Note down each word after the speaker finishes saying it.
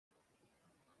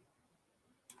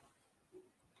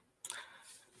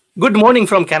Good morning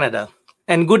from Canada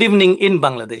and good evening in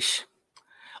Bangladesh.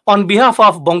 On behalf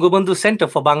of Bangabandhu Center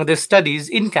for Bangladesh Studies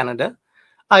in Canada,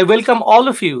 I welcome all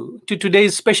of you to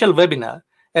today's special webinar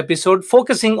episode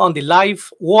focusing on the life,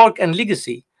 work, and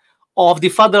legacy of the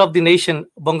father of the nation,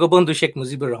 Bangabandhu Sheikh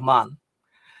Mujibur Rahman.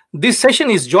 This session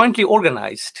is jointly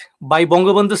organized by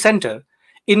Bangabandhu Center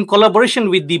in collaboration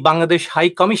with the Bangladesh High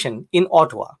Commission in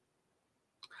Ottawa.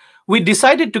 We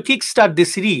decided to kickstart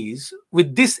this series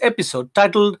with this episode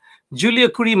titled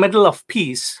Joliot-Curie Medal of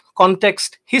Peace,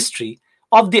 Context, History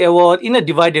of the Award in a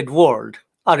Divided World,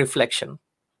 a Reflection.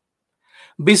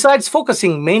 Besides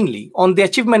focusing mainly on the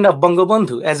achievement of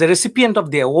Bangabandhu as a recipient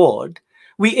of the award,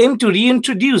 we aim to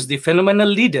reintroduce the phenomenal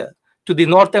leader to the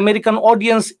North American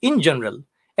audience in general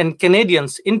and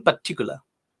Canadians in particular.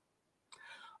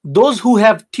 Those who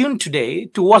have tuned today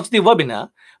to watch the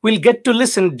webinar will get to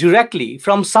listen directly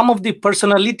from some of the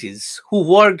personalities who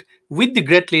worked with the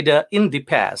great leader in the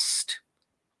past.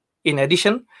 In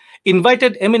addition,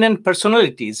 invited eminent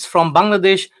personalities from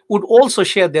Bangladesh would also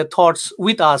share their thoughts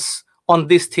with us on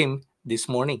this theme this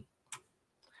morning.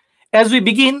 As we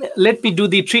begin, let me do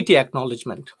the treaty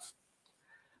acknowledgement.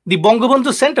 The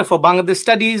Bangabandhu Center for Bangladesh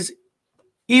Studies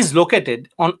is located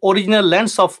on original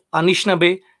lands of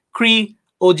Anishinaabe, Cree,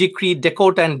 Oji-Cree,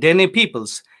 Dakota, and Dene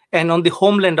peoples, and on the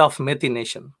homeland of Metis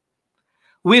Nation.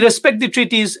 We respect the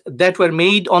treaties that were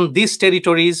made on these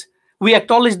territories, we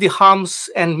acknowledge the harms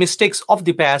and mistakes of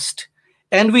the past,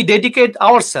 and we dedicate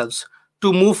ourselves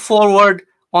to move forward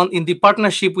in the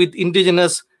partnership with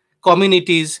indigenous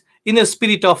communities in a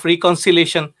spirit of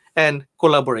reconciliation and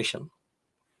collaboration.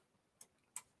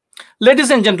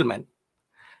 Ladies and gentlemen,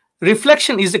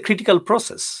 reflection is a critical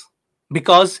process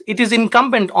because it is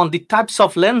incumbent on the types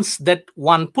of lens that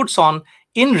one puts on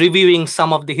in reviewing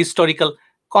some of the historical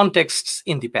contexts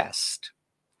in the past.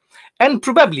 And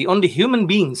probably only human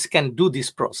beings can do this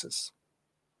process.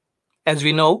 As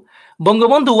we know,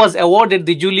 Bangabandhu was awarded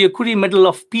the Joliot-Curie Medal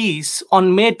of Peace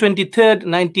on May 23,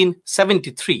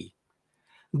 1973.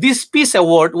 This Peace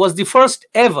Award was the first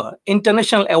ever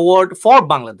international award for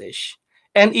Bangladesh,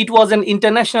 and it was an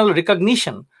international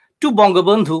recognition to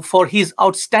Bangabandhu for his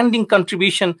outstanding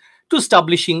contribution to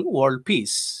establishing world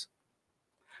peace.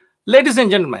 Ladies and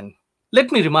gentlemen,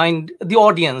 let me remind the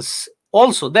audience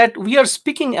also that we are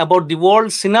speaking about the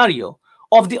world scenario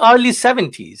of the early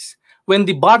 70s, when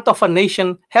the birth of a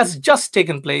nation has just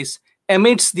taken place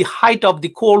amidst the height of the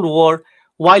Cold War,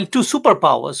 while two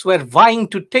superpowers were vying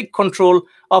to take control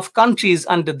of countries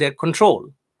under their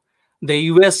control. The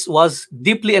US was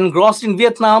deeply engrossed in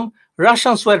Vietnam,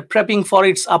 Russians were prepping for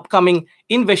its upcoming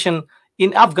invasion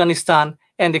in Afghanistan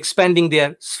and expanding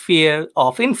their sphere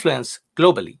of influence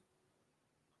globally.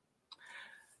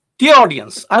 Dear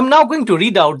audience, I'm now going to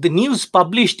read out the news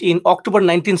published in October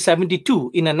 1972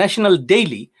 in a national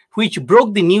daily which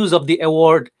broke the news of the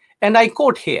award, and I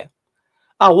quote here: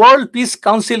 "A World Peace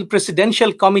Council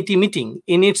Presidential Committee meeting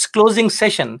in its closing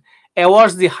session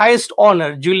awards the highest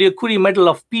honor, Joliot-Curie Medal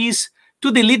of Peace,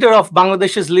 to the leader of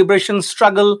Bangladesh's liberation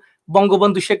struggle,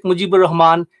 Bangabandhu Sheikh Mujibur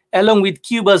Rahman, along with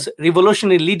Cuba's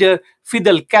revolutionary leader,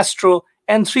 Fidel Castro,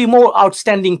 and three more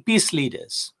outstanding peace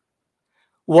leaders."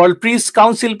 World Peace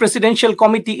Council Presidential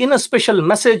Committee, in a special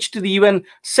message to the UN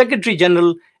Secretary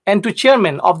General and to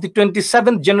Chairman of the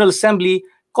 27th General Assembly,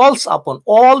 calls upon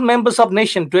all members of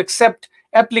nation to accept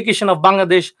application of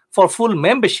Bangladesh for full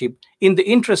membership in the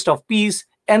interest of peace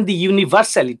and the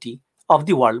universality of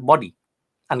the world body.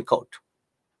 Unquote.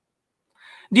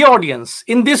 Dear audience,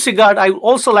 in this regard, I would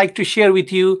also like to share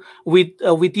with you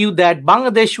that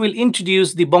Bangladesh will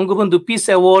introduce the Bangabandhu Peace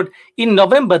Award in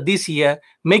November this year,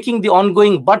 making the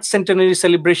ongoing birth centenary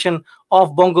celebration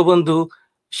of Bangabandhu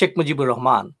Sheikh Mujibur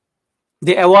Rahman.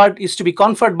 The award is to be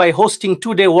conferred by hosting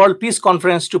two-day World Peace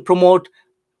Conference to promote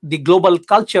the global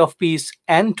culture of peace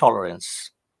and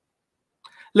tolerance.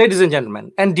 Ladies and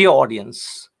gentlemen, and dear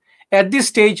audience, at this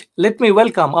stage, let me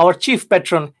welcome our Chief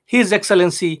Patron, His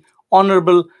Excellency,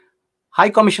 Honourable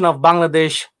High Commissioner of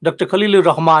Bangladesh, Dr. Khalilur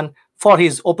Rahman, for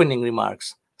his opening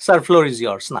remarks. Sir, floor is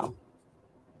yours now.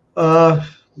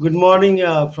 Good morning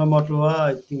from Ottawa.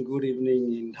 I think good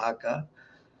evening in Dhaka.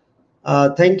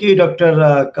 Thank you, Dr.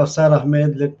 Kausar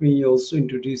Ahmed. Let me also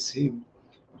introduce him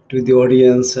to the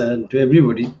audience and to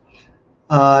everybody.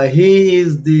 He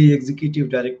is the Executive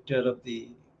Director of the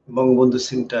Bangabandhu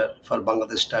Center for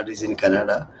Bangladesh Studies in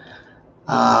Canada.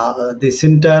 The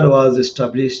center was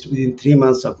established within 3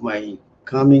 months of my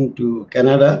coming to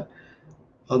Canada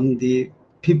on the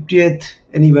 50th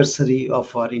anniversary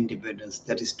of our independence,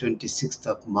 that is 26th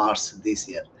of March this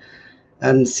year.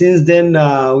 And since then,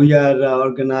 we are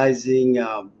organizing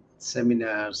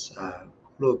seminars,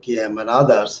 colloquium, and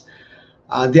others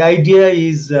The idea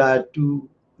is to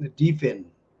deepen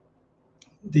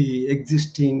the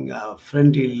existing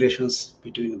friendly relations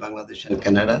between Bangladesh and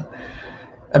Canada.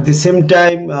 At the same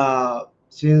time,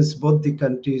 since both the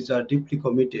countries are deeply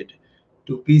committed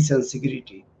to peace and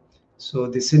security, so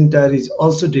the center is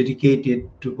also dedicated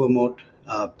to promote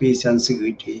peace and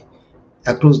security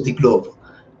across the globe.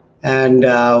 And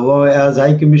as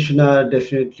High Commissioner,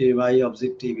 definitely my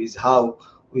objective is how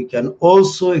we can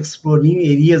also explore new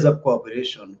areas of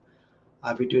cooperation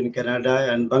between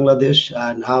Canada and Bangladesh,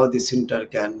 and how the center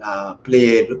can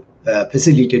play a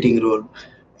facilitating role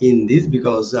in this,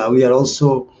 because we are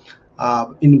also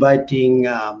inviting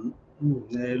a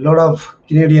lot of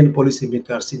Canadian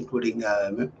policymakers, including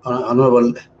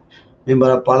Honourable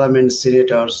Member of Parliament,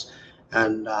 senators,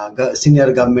 and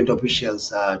senior government officials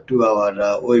to our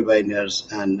webinars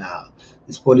and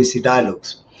these policy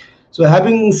dialogues. So,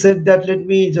 having said that, let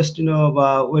me just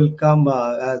welcome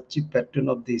as Chief Patron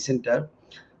of the center,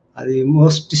 the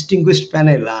most distinguished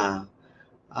panel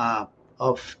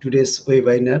of today's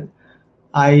webinar.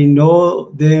 I know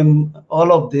them,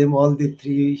 all the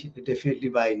three, definitely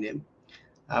by name,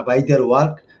 by their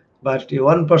work. But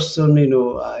one person,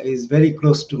 is very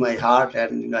close to my heart,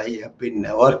 and I have been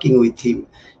working with him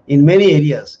in many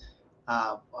areas.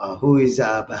 Who is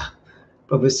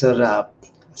Professor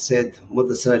Syed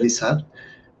Modasser Ali sir.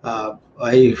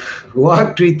 I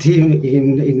worked with him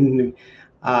in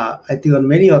I think on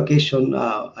many occasions.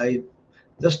 I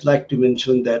just like to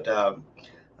mention that,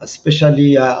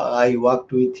 especially I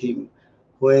worked with him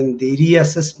when the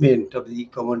reassessment of the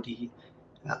community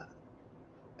uh,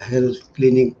 health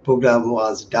clinic program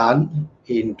was done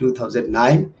in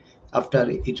 2009, after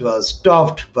it was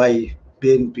stopped by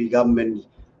BNP government,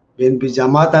 BNP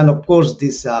Jamaat, and of course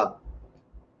this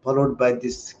followed by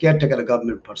this caretaker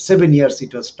government. For 7 years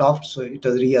it was stopped, so it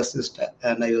was reassessed,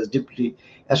 and I was deeply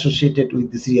associated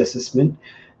with this reassessment.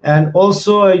 And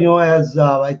also, as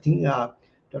I think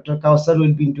Dr. Kausar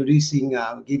will be introducing,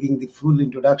 giving the full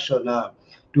introduction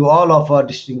to all of our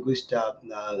distinguished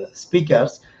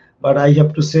speakers. But I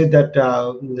have to say that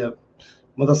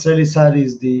Modasser Ali sir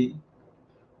is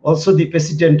also the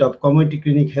president of Community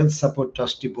Clinic Health Support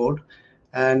Trustee Board,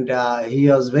 and he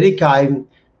was very kind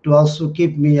to also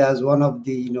keep me as one of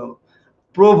the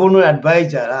pro bono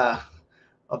advisor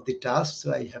of the task.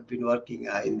 So I have been working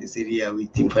in this area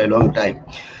with him for a long time.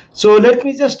 So let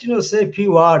me just say a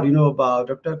few words about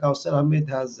Dr. Kausar Ahmed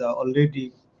has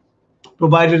already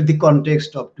provided the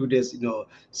context of today's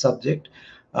subject.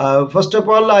 First of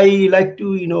all, I like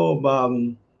to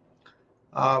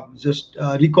just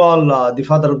recall the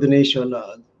father of the nation,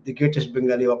 the greatest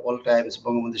Bengali of all times,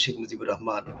 Bangabandhu Sheikh Mujibur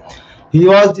Rahman. He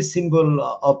was the symbol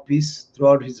of peace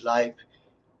throughout his life.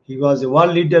 He was a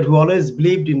world leader who always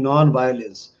believed in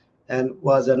non-violence and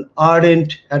was an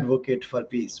ardent advocate for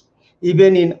peace.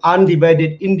 Even in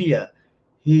undivided India,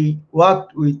 he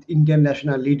worked with Indian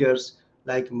national leaders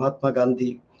like Mahatma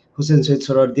Gandhi, Hussein Said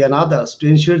Sohrawardi, and others to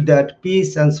ensure that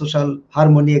peace and social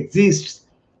harmony exists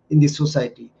in the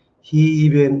society. He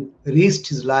even risked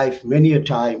his life many a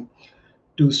time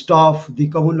to stop the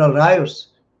communal riots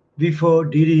before,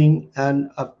 during,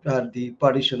 and after the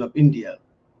partition of India.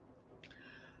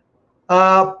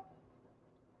 Uh,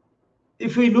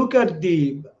 if we look at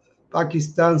the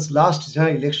Pakistan's last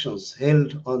general elections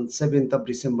held on 7th of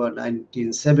December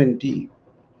 1970,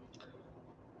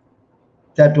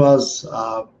 that was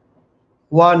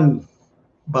won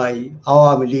by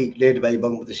Awami League led by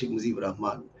Bangabandhu Sheikh Mujibur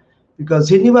Rahman, because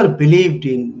he never believed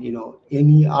in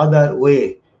any other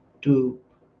way to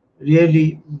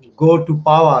really go to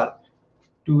power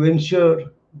to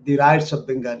ensure the rights of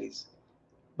Bengalis.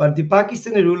 But the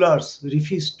Pakistani rulers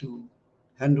refused to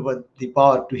hand over the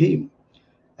power to him.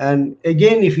 And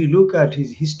again, if you look at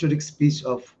his historic speech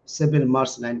of 7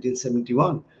 March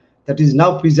 1971, that is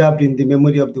now preserved in the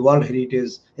memory of the World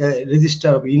Heritage Register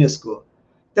of UNESCO,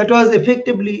 that was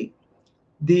effectively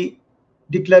the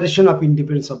declaration of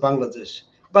independence of Bangladesh,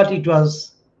 but it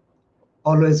was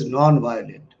always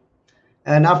non-violent.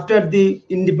 And after the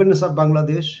independence of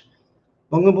Bangladesh,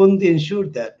 Bangabandhu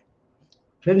ensured that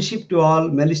friendship to all,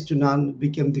 malice to none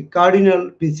became the cardinal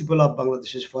principle of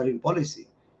Bangladesh's foreign policy.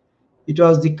 It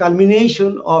was the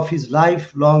culmination of his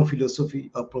lifelong philosophy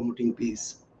of promoting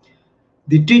peace.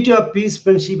 The Treaty of Peace,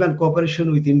 Friendship and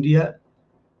Cooperation with India,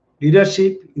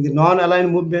 leadership in the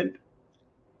non-aligned movement,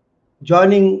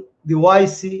 joining the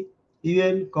OIC,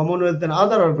 UN, Commonwealth, and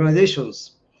other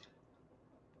organizations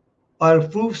are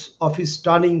proofs of his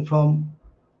turning from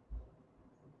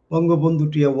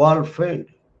Bangabandhu to a world friend.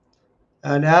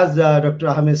 And as Dr.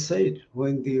 Ahmed said,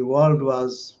 when the world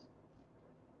was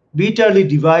bitterly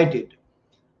divided,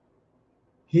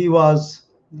 he was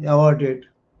awarded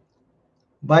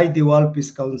by the World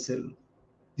Peace Council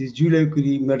the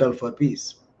Joliot-Curie Medal for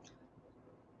Peace.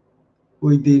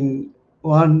 Within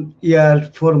 1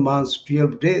 year, 4 months,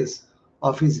 12 days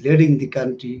of his leading the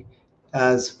country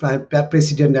as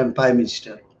President and Prime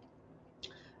Minister.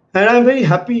 And I'm very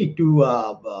happy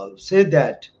to say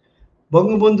that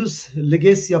Bangabandhu's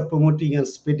legacy of promoting and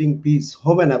spreading peace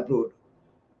home and abroad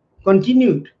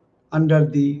continued under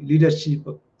the leadership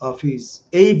of his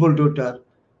able daughter,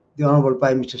 the Honourable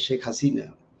Prime Minister Sheikh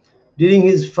Hasina. During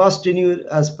his first tenure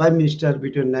as Prime Minister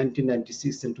between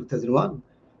 1996 and 2001,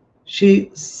 she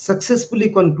successfully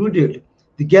concluded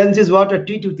the Ganges Water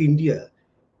Treaty with India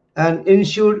and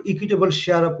ensured equitable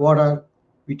share of water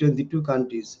between the two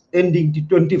countries, ending the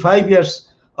 25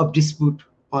 years of dispute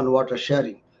on water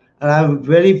sharing. And I'm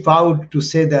very proud to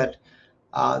say that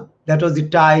that was the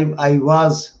time I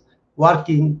was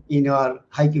working in our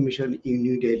High Commission in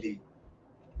New Delhi.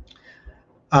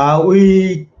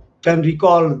 We can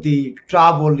recall the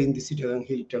trouble in the Chittagong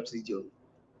Hilltops region.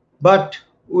 But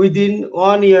within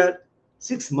 1 year,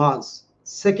 6 months,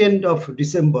 2nd of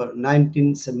December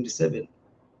 1977,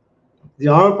 the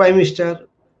Honourable Prime Minister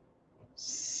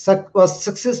was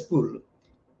successful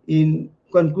in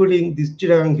concluding the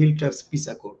Chittagong Hilltops Peace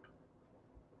Accord.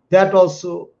 That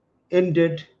also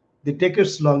ended the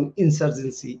decades-long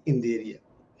insurgency in the area.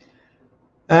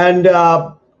 And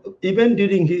even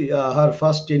during her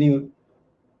first tenure,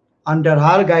 under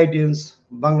her guidance,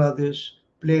 Bangladesh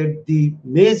played the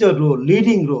major role,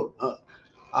 leading role,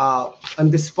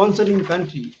 and the sponsoring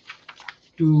country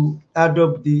to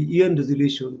adopt the UN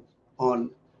resolution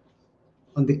on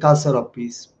the culture of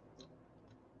peace.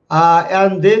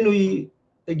 And then we,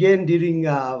 again, during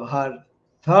her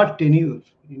third tenure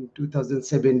in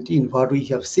 2017, what we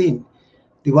have seen,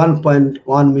 the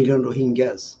 1.1 million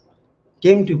Rohingyas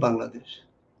came to Bangladesh.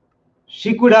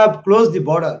 She could have closed the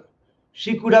border.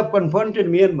 She could have confronted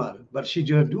Myanmar, but she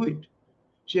did not do it.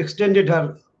 She extended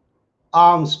her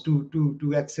arms to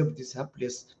accept these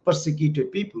helpless,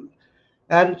 persecuted people.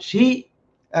 And she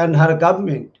and her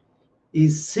government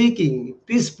is seeking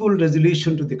peaceful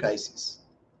resolution to the crisis.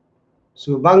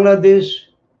 So Bangladesh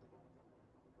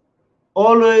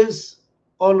always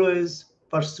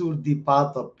pursued the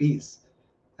path of peace.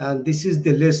 And this is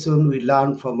the lesson we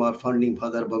learned from our founding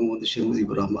father, Bangabandhu Sheikh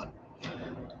Mujibur Rahman.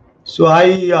 So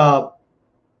I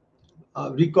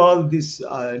recall this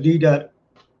leader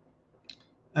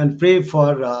and pray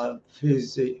for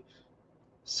his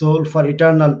soul for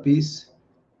eternal peace,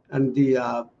 and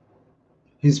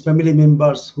his family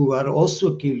members who were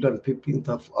also killed on 15th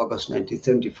of August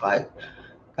 1975.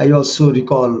 I also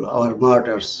recall our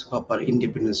martyrs of our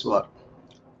independence war,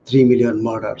 3 million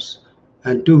martyrs,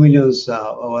 and 2 million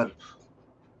our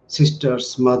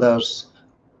sisters, mothers,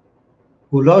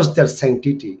 who lost their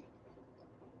sanctity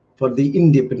for the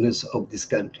independence of this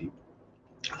country.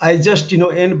 I just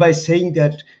end by saying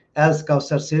that, as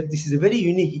Kausar said, this is a very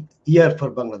unique year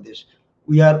for Bangladesh.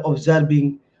 We are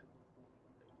observing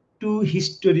two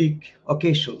historic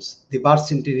occasions: the birth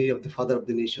centenary of the father of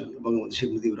the nation, Bangabandhu Sheikh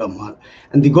Mujibur Rahman,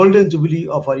 and the golden jubilee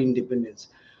of our independence.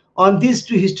 On these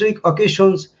two historic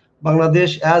occasions,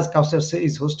 Bangladesh, as Kausar said,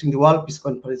 is hosting the World Peace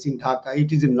Conference in Dhaka.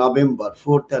 It is in November,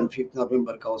 4th and 5th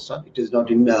November, Kausar. It is not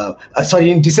in,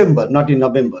 in December, not in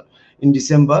November, in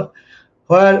December,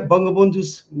 where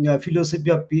Bangabandhu's philosophy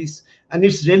of peace and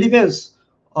its relevance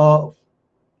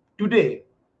today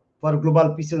for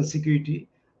global peace and security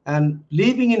and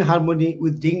living in harmony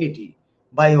with dignity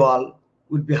by all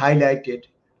would be highlighted,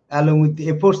 along with the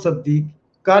efforts of the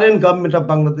current government of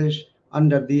Bangladesh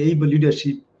under the able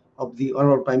leadership of the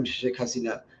Honourable Prime Minister Sheikh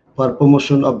Hasina for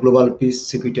promotion of global peace,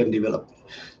 security and development.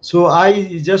 So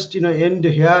I just end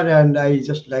here, and I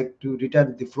just like to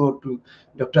return the floor to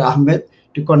Dr. Ahmed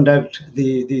to conduct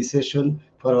the session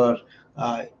for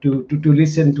our to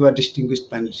listen to our distinguished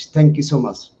panelists. Thank you so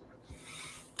much.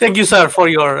 Thank you, sir, for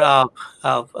your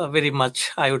very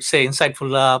much, I would say,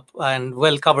 insightful and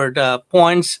well-covered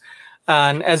points.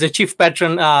 And as a chief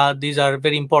patron, these are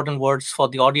very important words for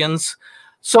the audience.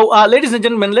 So, ladies and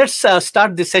gentlemen, let's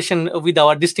start this session with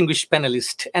our distinguished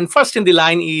panelist. And first in the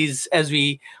line is, as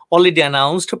we already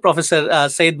announced, Professor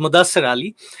Syed Modasser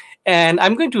Ali. And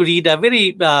I'm going to read a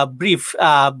very brief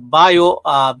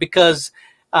bio because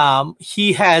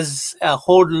he has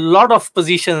held a lot of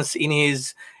positions in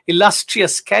his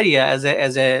illustrious career as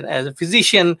a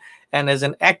physician and as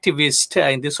an activist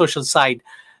in the social side.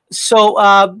 So,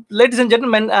 ladies and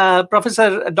gentlemen,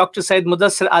 Professor Dr. Syed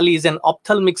Modasser Ali is an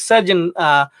ophthalmic surgeon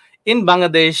in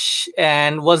Bangladesh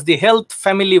and was the Health,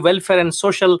 Family Welfare and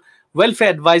Social Welfare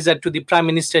Advisor to the Prime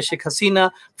Minister Sheikh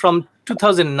Hasina from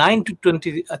 2009 to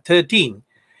 2013.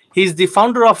 He is the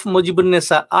founder of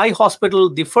Mujibur-Nessa Eye Hospital,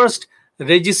 the first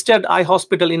registered eye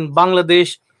hospital in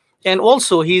Bangladesh. And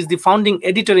also, he is the founding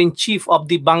editor-in-chief of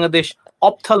the Bangladesh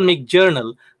Ophthalmic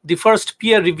Journal, the first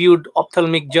peer-reviewed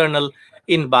ophthalmic journal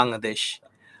in Bangladesh.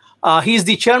 He is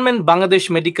the chairman, Bangladesh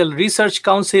Medical Research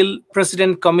Council,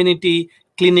 president, Community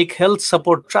Clinic Health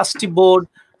Support Trustee Board,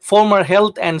 former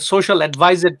health and social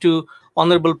advisor to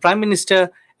Honourable Prime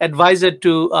Minister, advisor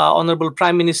to Honourable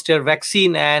Prime Minister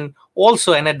vaccine, and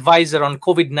also an advisor on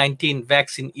COVID-19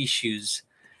 vaccine issues.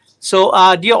 So,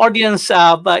 dear audience,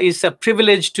 it's a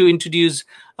privilege to introduce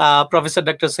Professor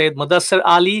Dr. Syed Modasser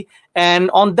Ali. And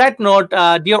on that note,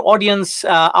 dear audience,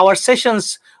 our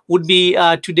sessions would be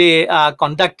today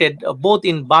conducted both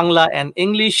in Bangla and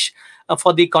English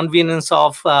for the convenience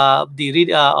of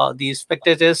the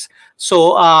spectators.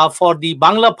 So, for the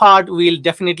Bangla part, we'll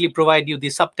definitely provide you the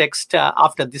subtext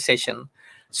after the session.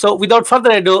 So, without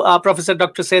further ado, Professor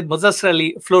Dr. Syed Modasser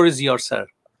Ali, floor is yours, sir.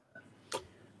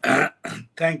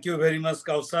 Thank you very much,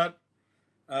 Kausar,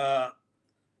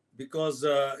 because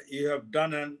you have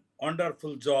done a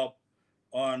wonderful job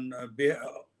on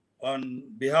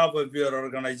behalf of your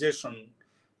organization,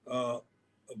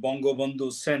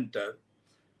 Bangabandhu Center,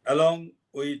 along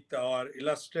with our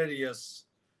illustrious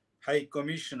High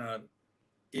Commissioner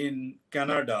in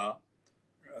Canada,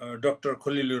 Dr.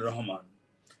 Khalilur Rahman.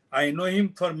 I know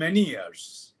him for many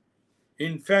years.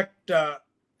 In fact,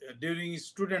 during his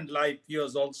student life, he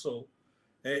was also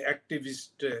an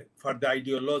activist for the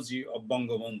ideology of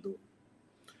Bangabandhu.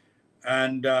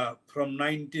 And from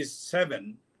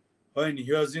 1997, when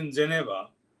he was in Geneva,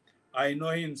 I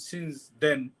know him since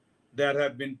then. There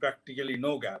have been practically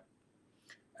no gap.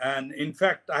 And in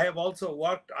fact, I have also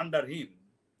worked under him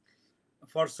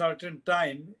for a certain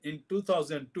time in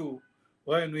 2002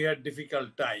 when we had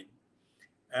difficult time.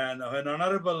 And when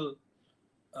Honourable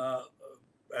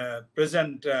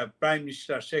present Prime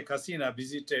Minister Sheikh Hasina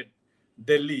visited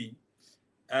Delhi,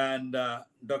 and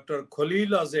Dr.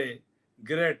 Khalil was a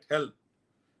great help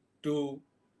to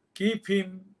keep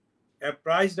him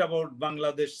apprised about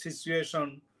Bangladesh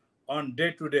situation on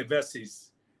day-to-day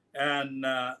basis, and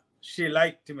she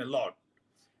liked him a lot.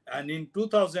 And in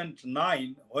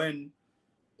 2009, when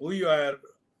we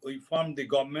formed the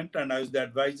government and I was the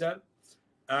advisor,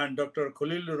 and Dr.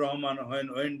 Khalilur Rahman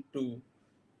when went to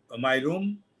my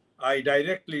room, I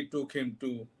directly took him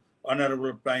to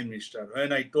Honourable Prime Minister.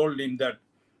 When I told him that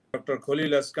Dr.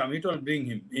 Khalil has come, he told bring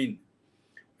him in.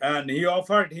 And he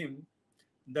offered him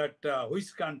that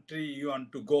which country you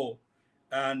want to go.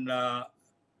 And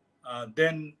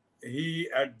then he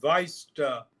advised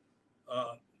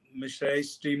Mr.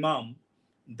 S.T. Imam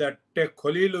that take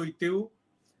Khalil with you,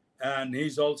 and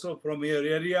he's also from your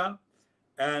area,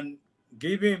 and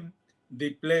give him the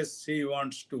place he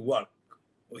wants to work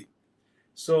with.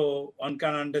 So one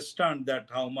can understand that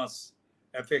how much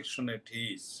affectionate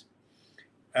he is.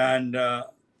 And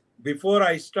before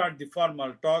I start the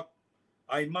formal talk,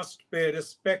 I must pay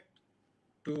respect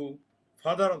to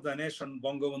Father of the Nation,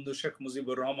 Bangabandhu Sheikh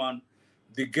Mujibur Rahman,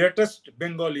 the greatest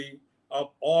Bengali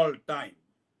of all time.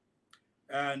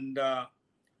 And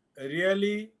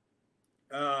really,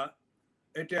 I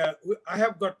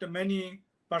have got many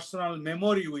personal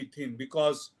memory with him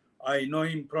because I know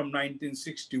him from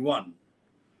 1961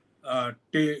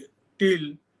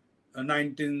 till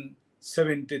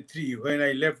 1973 when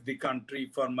I left the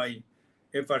country for my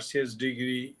FRCS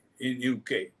degree in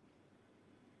UK.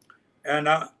 And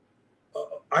I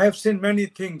have seen many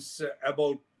things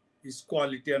about his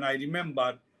quality, and I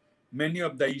remember many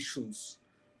of the issues.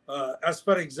 As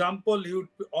for example, he would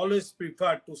always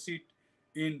prefer to sit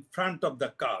in front of the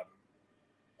car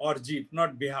or jeep,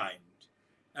 not behind.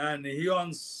 And he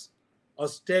once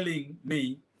was telling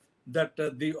me that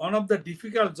one of the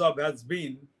difficult job has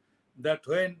been that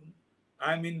when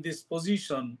I'm in this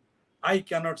position, I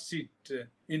cannot sit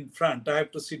in front, I have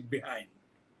to sit behind.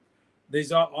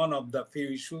 These are one of the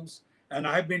few issues. And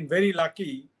I have been very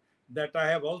lucky that I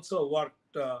have also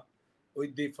worked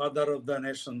with the Father of the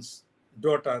Nation's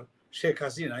daughter, Sheikh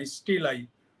Hasina. Still I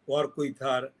work with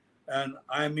her, and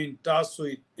I am in touch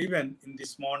with, even in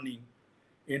this morning,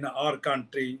 in our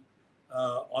country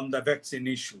on the vaccine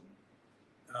issue.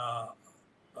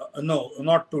 No,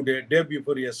 not today, day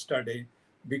before yesterday,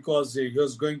 because he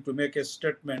was going to make a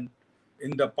statement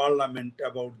in the parliament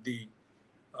about the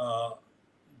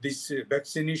this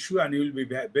vaccine issue, and you will be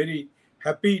very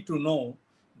happy to know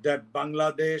that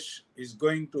Bangladesh is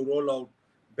going to roll out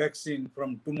vaccine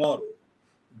from tomorrow.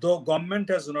 Though government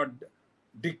has not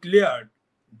declared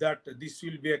that this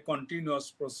will be a continuous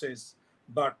process,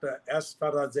 but as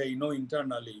far as I know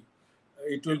internally,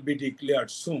 it will be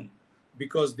declared soon,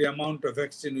 because the amount of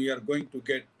vaccine we are going to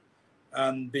get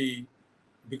and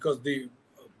because the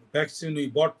vaccine we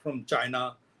bought from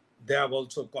China, they have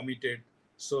also committed.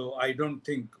 So I don't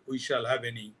think we shall have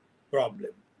any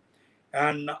problem.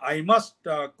 And I must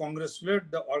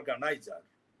congratulate the organizer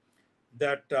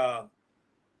that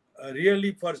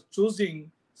really for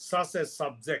choosing such a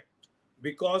subject,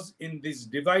 because in this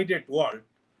divided world,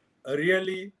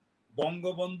 really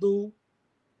Bangabandhu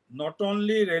not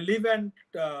only relevant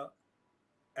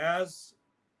as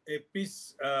a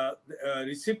peace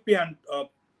recipient of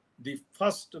the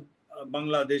first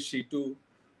Bangladeshi to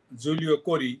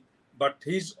Joliot-Curie, but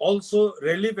he's also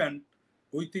relevant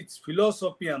with its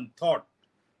philosophy and thought,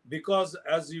 because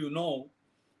as you know,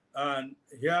 and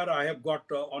here I have got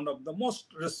one of the most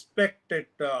respected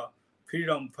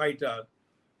freedom fighter,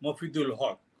 Mofidul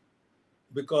Hoque,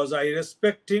 because I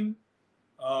respect him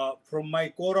from my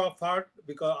core of heart,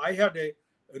 because I had a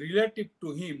relative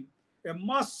to him, a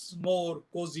much more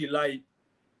cozy life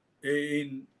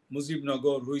in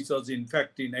Mujibnagar, which was in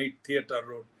fact in 8th Theatre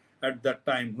Road at that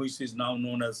time, which is now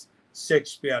known as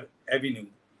Shakespeare Avenue.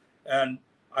 And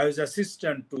I was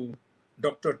assistant to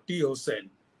Dr. T. Hussain.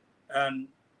 And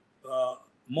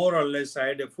more or less, I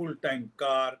had a full-time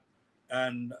car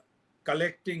and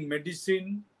collecting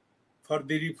medicine for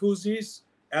the refugees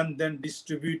and then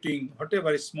distributing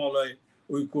whatever small way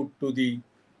we could to the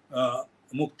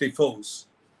Mukti foes.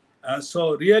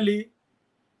 So really,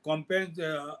 compared,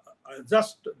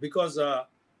 just because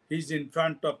he's in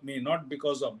front of me, not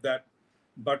because of that,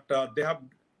 but they have,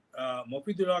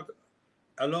 Mofidul,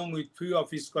 along with few of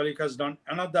his colleagues, has done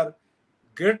another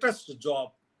greatest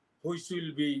job, which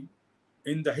will be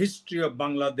in the history of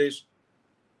Bangladesh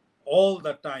all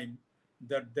the time,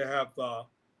 that they have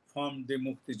formed the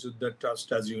Mukti Juddha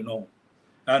Trust, as you know.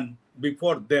 And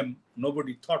before them,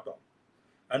 nobody thought of.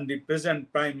 And the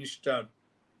present Prime Minister,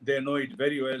 they know it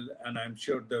very well, and I'm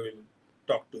sure they will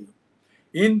talk to you.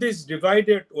 In this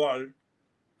divided world,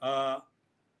 I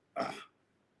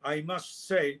must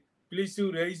say, please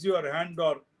you raise your hand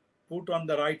or put on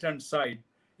the right-hand side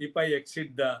if I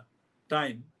exceed the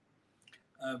time,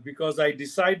 because I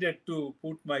decided to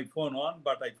put my phone on,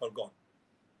 but I forgot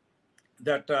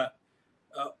that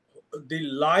the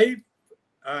life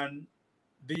and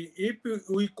if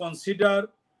we consider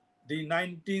the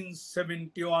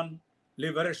 1971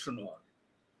 Liberation War,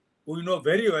 we know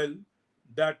very well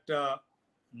that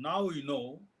now we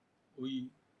know we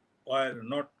are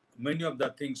not, many of the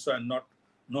things are not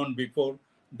known before,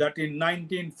 that in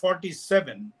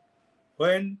 1947,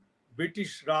 when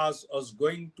British Raj was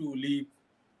going to leave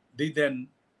the then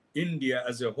India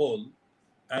as a whole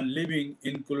and leaving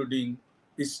including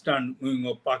eastern wing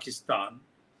of Pakistan,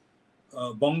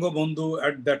 Bangabandhu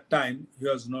at that time, he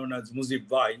was known as Mujib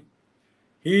Bhai,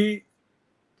 he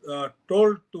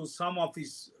told to some of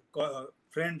his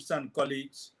friends and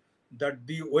colleagues that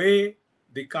the way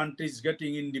the country is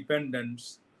getting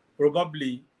independence,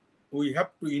 probably we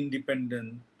have to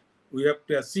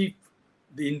achieve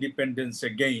the independence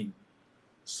again.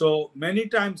 So many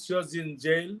times he was in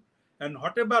jail, and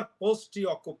whatever post he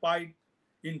occupied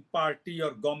in party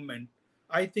or government,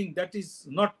 I think that is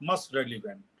not much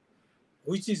relevant.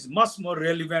 Which is much more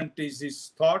relevant is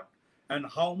his thought and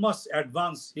how much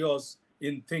advanced he was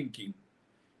in thinking.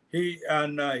 He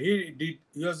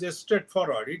was a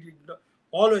straightforward. He did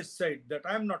always say that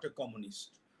I'm not a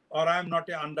communist or I'm not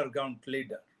an underground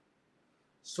leader.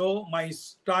 So my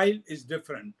style is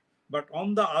different. But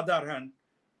on the other hand,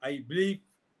 I believe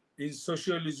in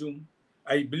socialism.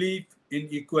 I believe in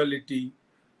equality,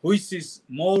 which is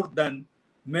more than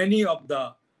many of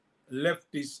the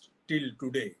leftists till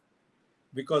today.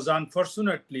 Because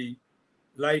unfortunately,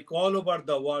 like all over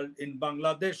the world, in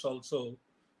Bangladesh also,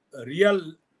 a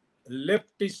real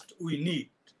leftist we need,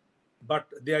 but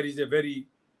there is a very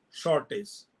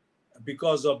shortage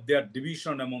because of their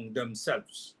division among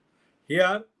themselves.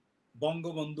 Here,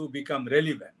 Bangabandhu become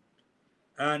relevant.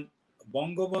 And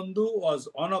Bangabandhu was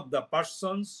one of the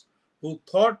persons who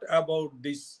thought about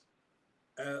this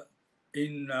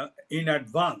in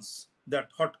advance, that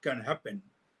what can happen.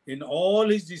 In all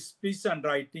his speech and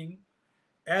writing,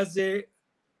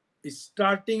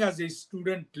 starting as a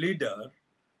student leader,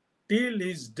 till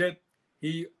his death,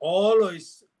 he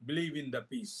always believed in the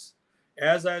peace.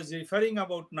 As I was referring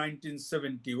about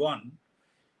 1971,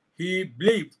 he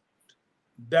believed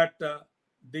that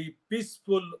the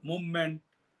peaceful movement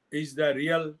is the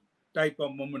real type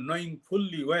of movement, knowing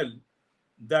fully well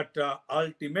that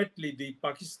ultimately the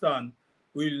Pakistan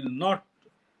will not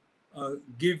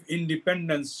give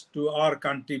independence to our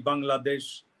country,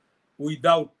 Bangladesh,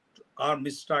 without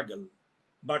armed struggle.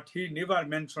 But he never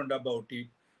mentioned about it.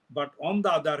 But on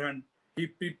the other hand, he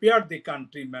prepared the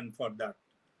countrymen for that.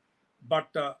 but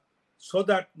so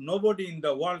that nobody in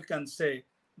the world can say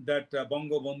that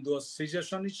Bangabandhu was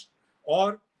secessionist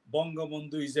or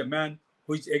Bangabandhu is a man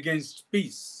who is against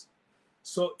peace.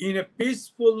 So in a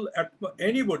peaceful,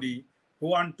 anybody who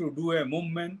want to do a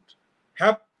movement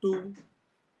have to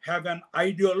have an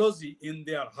ideology in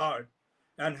their heart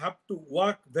and have to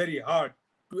work very hard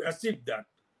to achieve that.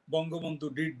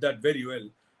 Bangabandhu did that very well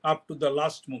up to the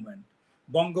last moment.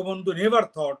 Bangabandhu never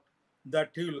thought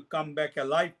that he will come back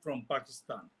alive from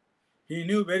Pakistan. He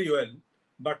knew very well,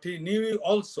 but he knew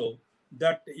also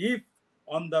that if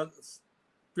on the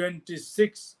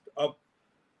 26th of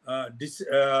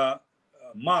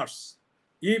March,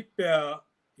 if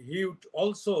he would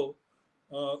also,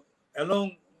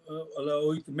 along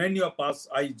with many of us,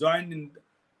 I joined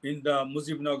in the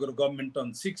Mujibnagar government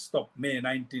on 6th of May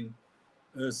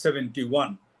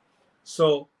 1971.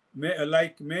 So,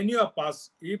 like many of us,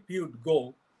 if he would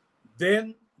go,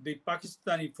 then the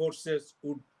Pakistani forces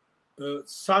would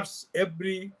search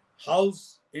every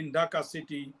house in Dhaka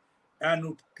city and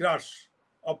would crush.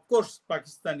 Of course,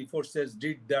 Pakistani forces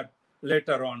did that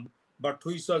later on, but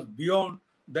which was beyond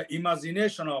the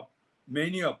imagination of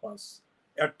many of us.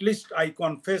 At least I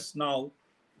confess now,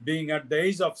 being at the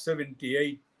age of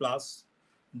 78 plus,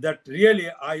 that really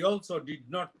I also did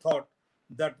not thought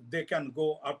that they can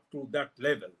go up to that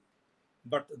level.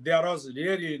 But there was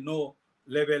really no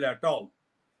level at all.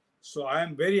 So I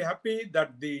am very happy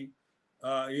that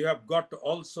you have got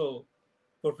also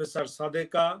Professor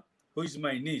Sadeka, who is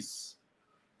my niece.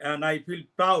 And I feel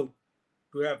proud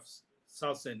to have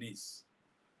such a niece.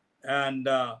 And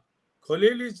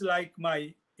Khalil is like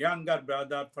my younger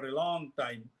brother for a long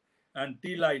time.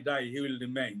 Until I die, he will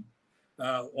remain.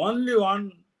 Only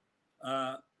one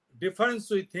difference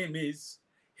with him is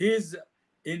he is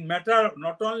in matter,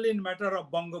 not only in matter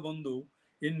of Bangabandhu,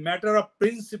 in matter of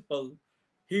principle,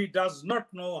 he does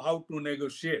not know how to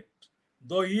negotiate.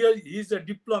 Though he is a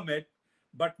diplomat,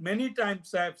 but many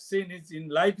times I have seen his in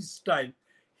lifestyle,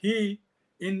 he,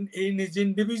 in his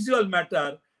individual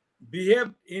matter,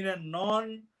 behaved in a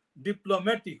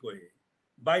non-diplomatic way.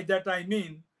 By that I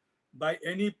mean, by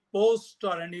any post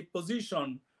or any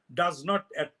position does not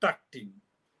attract him.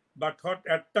 But what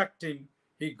attracted him,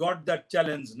 he got that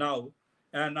challenge now.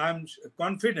 And I'm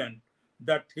confident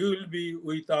that he will be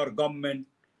with our government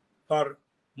for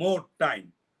more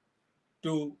time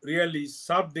to really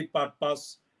serve the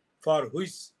purpose for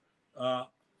which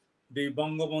the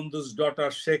Bangabandhu's daughter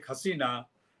Sheikh Hasina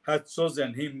has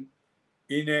chosen him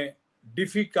in a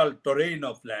difficult terrain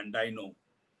of land, I know.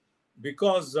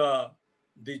 Because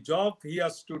the job he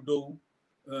has to do,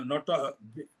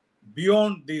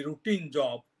 beyond the routine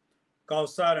job,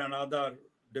 Kausar and other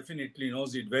definitely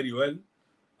knows it very well,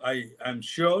 I am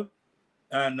sure.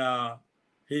 And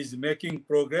he's making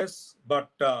progress, but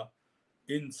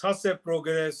in such a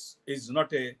progress is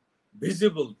not a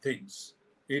visible things.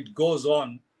 It goes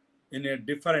on in a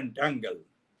different angle.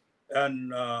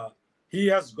 And he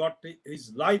has got,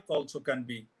 his life also can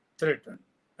be threatened,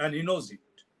 and he knows it.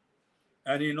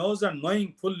 And he knows, and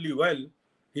knowing fully well,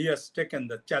 he has taken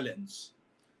the challenge.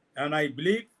 And I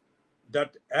believe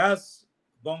that as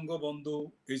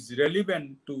Bangabandhu is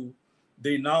relevant to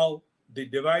the now the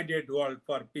divided world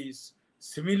for peace,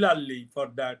 similarly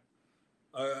for that,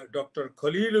 Dr.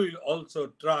 Khalilur will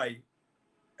also try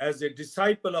as a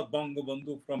disciple of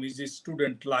Bangabandhu from his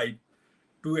student life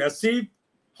to achieve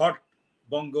what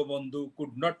Bangabandhu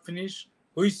could not finish,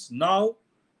 which now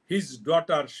his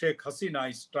daughter Sheikh Hasina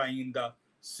is trying in the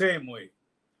same way.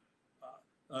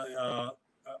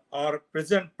 Our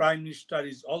present Prime Minister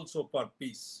is also for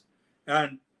peace.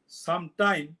 And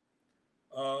sometime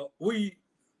we,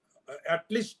 at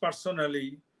least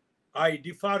personally, I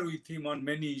differ with him on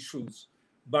many issues,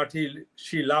 but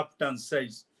she laughed and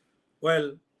says,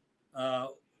 well,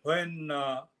 when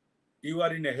you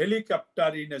are in a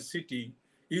helicopter in a city,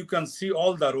 you can see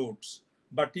all the roads.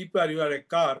 But if you are a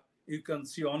car, you can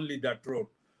see only that road.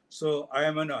 So I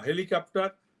am in a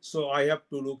helicopter, so I have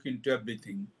to look into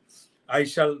everything. I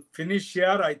shall finish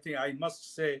here. I think I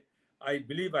must say, I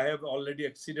believe I have already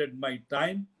exceeded my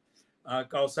time.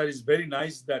 Kausar is very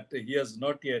nice that he has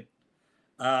not yet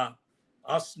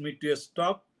asked me to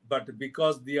stop, but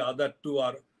because the other two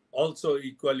are also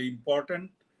equally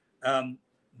important,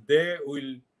 they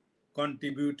will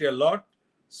contribute a lot.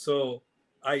 So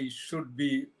I should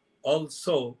be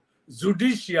also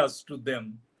judicious to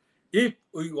them if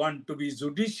we want to be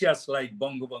judicious like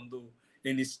Bangabandhu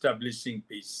in establishing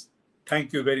peace.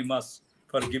 Thank you very much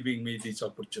for giving me this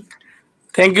opportunity.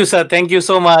 Thank you, sir. Thank you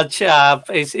so much.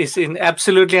 It's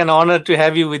absolutely an honor to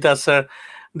have you with us, sir.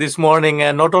 this morning,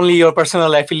 and not only your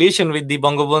personal affiliation with the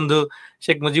Bangabandhu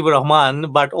Sheikh Mujibur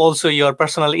Rahman, but also your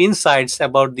personal insights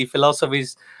about the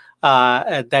philosophies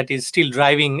that is still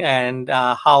driving and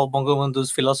how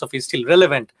Bangabandhu's philosophy is still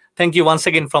relevant. Thank you once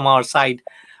again from our side.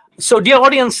 So, dear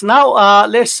audience, now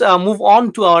let's move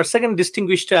on to our second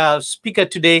distinguished speaker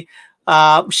today.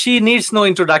 She needs no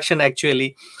introduction,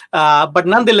 actually. But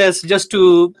nonetheless, just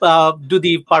to do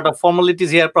the part of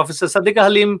formalities here, Professor Sadeka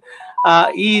Halim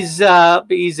is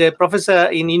a professor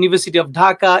in University of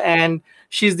Dhaka, and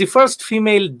she's the first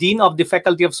female dean of the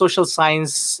Faculty of Social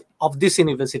Science of this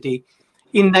university.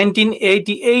 In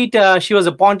 1988, she was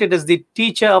appointed as the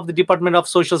teacher of the Department of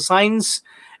Social Science,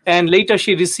 and later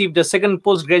she received a second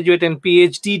postgraduate and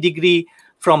PhD degree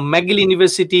from McGill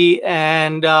University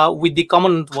and with the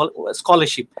Commonwealth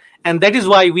Scholarship. And that is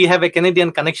why we have a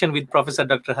Canadian connection with Professor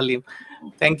Dr. Halim.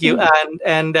 Thank you.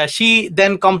 And she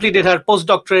then completed her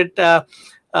postdoctorate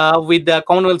with the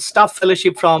Commonwealth Staff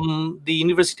Fellowship from the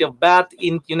University of Bath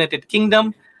in United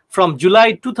Kingdom. From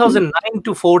July 2009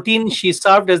 to 14, she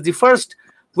served as the first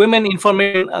Women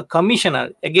Information Commissioner.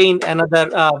 Again,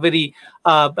 another very,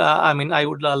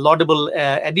 laudable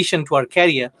addition to her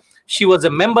career. She was a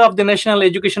member of the National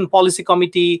Education Policy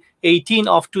Committee 18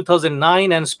 of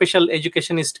 2009 and Special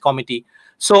Educationist Committee.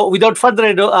 So without further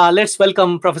ado, let's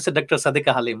welcome Professor Dr.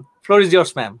 Sadeka Halim. Floor is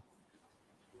yours, ma'am.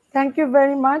 Thank you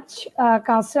very much,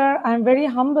 Kausar. I'm very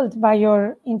humbled by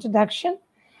your introduction.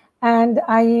 And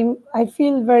I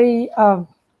feel very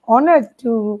honored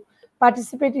to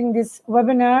participate in this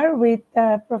webinar with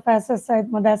Professor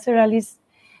Syed Modasser Ali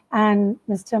and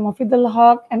Mr. Mofidul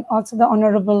Hoque, and also the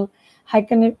Honourable High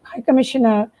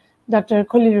Commissioner Dr.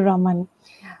 Khalilur Rahman.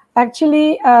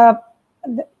 Actually,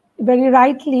 very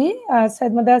rightly,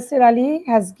 Syed Modasser Ali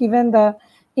has given the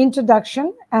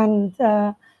introduction and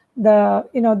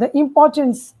the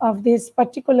importance of this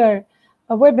particular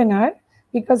webinar,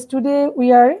 because today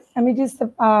we are amidst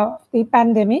the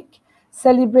pandemic,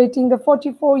 celebrating the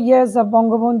 44 years of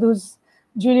Bangabandhu's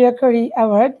Joliot-Curie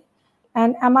Award.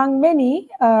 And among many,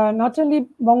 not only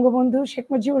Bangabandhu, Sheikh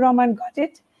Mujibur Rahman got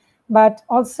it, but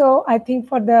also I think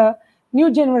for the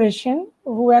new generation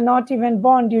who were not even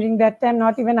born during that time,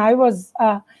 not even I was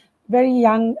very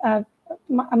young,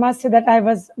 I must say that I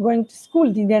was going to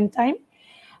school in that time.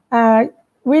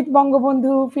 With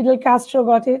Bangabandhu, Fidel Castro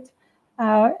got it,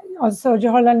 also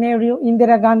Jawaharlal Nehru,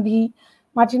 Indira Gandhi,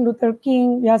 Martin Luther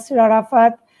King, Yasser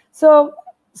Arafat. So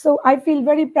I feel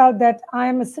very proud that I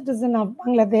am a citizen of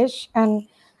Bangladesh, and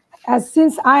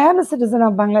since I am a citizen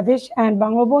of Bangladesh, and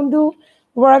Bangabandhu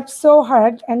worked so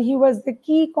hard, and he was the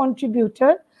key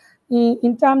contributor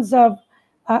in terms of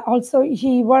also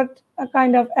he worked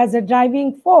kind of as a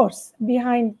driving force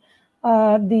behind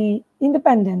the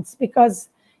independence, because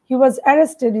he was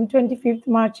arrested in 25th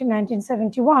March in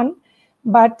 1971,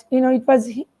 but it was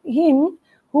him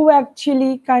who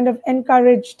actually kind of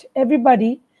encouraged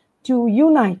everybody to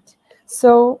unite.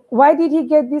 So why did he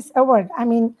get this award? I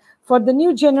mean, for the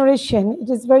new generation, it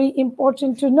is very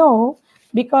important to know,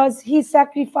 because he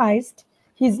sacrificed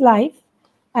his life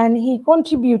and he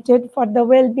contributed for the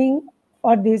well-being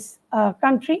for this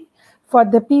country, for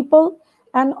the people,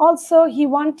 and also he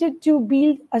wanted to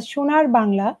build a Sonar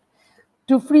Bangla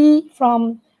to free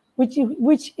from,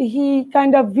 which he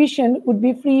kind of vision would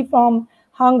be free from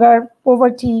hunger,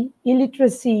 poverty,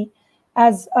 illiteracy,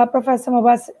 as Professor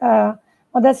Modasser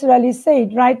Ali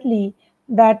said rightly,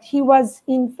 that he was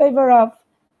in favor of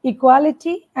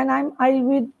equality, and I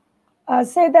would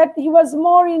say that he was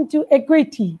more into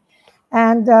equity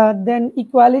and than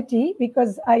equality,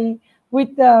 because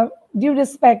with due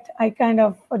respect, I kind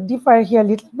of differ here a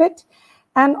little bit.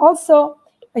 And also,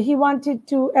 he wanted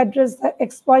to address the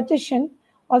exploitation.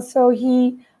 Also,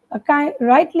 he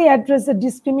rightly addressed the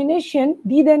discrimination.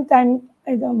 Then time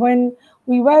when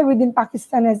we were within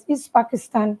Pakistan as East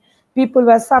Pakistan, people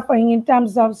were suffering in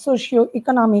terms of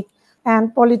socio-economic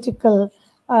and political,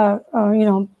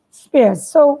 spheres.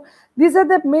 So these are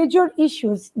the major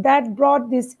issues that brought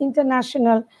this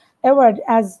international award,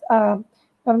 as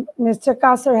Mr.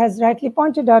 Kausar has rightly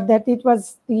pointed out, that it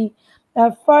was the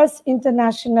first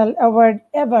international award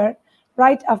ever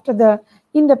right after the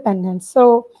independence.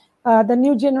 So the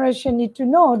new generation need to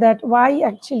know that why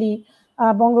actually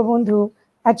Bangabandhu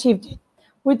achieved it.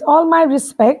 With all my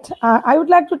respect, I would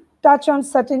like to touch on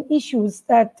certain issues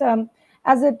that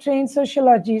as a trained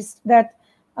sociologist, that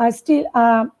still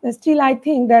I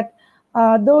think that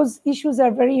those issues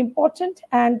are very important,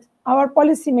 and our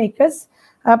policymakers,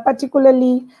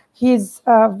 particularly his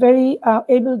very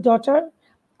able daughter,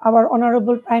 our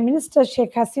Honourable Prime Minister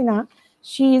Sheikh Hasina,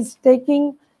 she is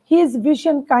taking his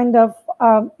vision kind of,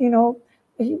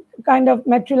 kind of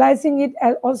materializing it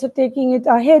and also taking it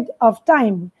ahead of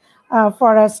time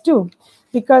for us too,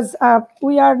 because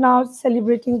we are now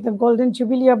celebrating the Golden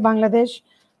Jubilee of Bangladesh,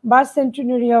 birth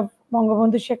centenary of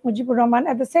Bangabandhu Sheikh Mujibur Rahman,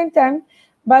 at the same time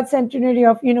birth centenary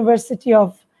of University of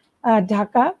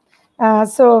Dhaka.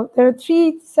 So there are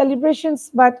 3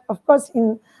 celebrations, but of course,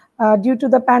 due to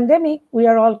the pandemic, we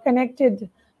are all connected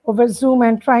over Zoom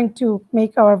and trying to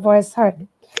make our voice heard.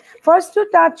 First, to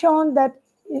touch on that,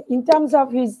 in terms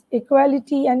of his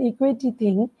equality and equity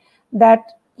thing, that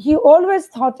he always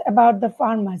thought about the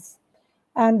farmers,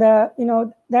 and that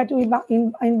we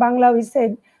in Bangla we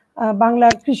said Bangla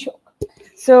Krishok.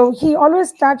 So he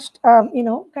always touched,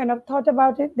 kind of thought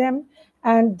about them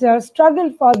and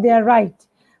struggled for their right.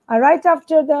 Right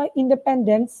after the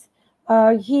independence,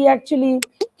 he actually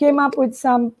came up with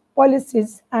some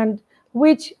policies, and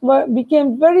which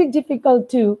became very difficult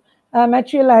to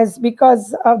materialize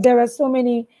because there are so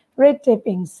many red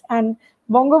tapings. And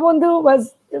Bangabandhu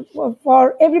was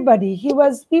for everybody. He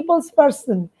was people's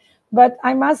person. But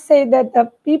I must say that the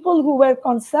people who were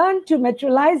concerned to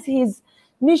materialize his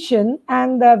mission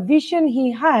and the vision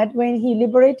he had when he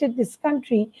liberated this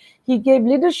country, he gave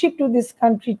leadership to this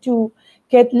country to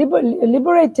get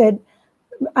liberated.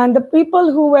 And the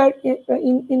people who were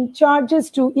in charges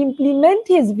to implement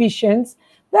his visions,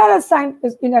 there are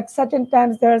at certain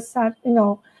times there are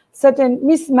certain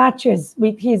mismatches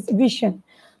with his vision,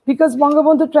 because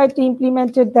Bangabandhu tried to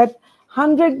implement it that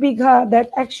 100 bigha, that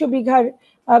 100 বিঘার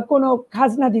কোনো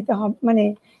খাজনা দিতে হবে, মানে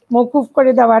মওকুফ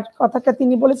করে দেওয়ার কথাটা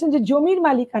তিনি বলেছেন যে জমির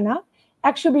মালিকানা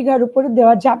 100 বিঘার উপরে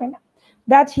দেওয়া যাবে না,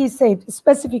 that he said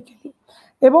specifically,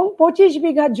 এবং 25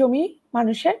 বিঘা জমি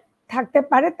মানুষের থাকতে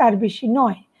পারে, তার বেশি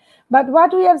নয়. But what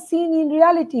we have seen in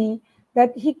reality,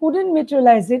 that he couldn't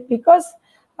materialize it because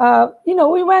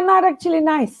we were not actually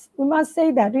nice. We must say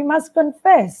that. We must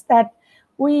confess that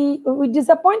we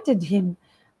disappointed him.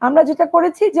 আমরা যেটা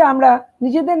করেছি যে আমরা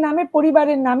নিজেদের নামে,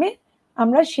 পরিবারের নামে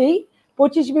আমরা সেই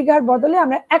 25 বিঘার বদলে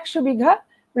আমরা 100 বিঘা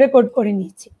রেকর্ড করে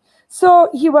নিয়েছি. So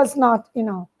he was not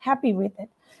happy with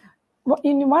it.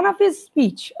 In one of his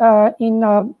speech in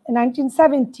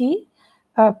 1970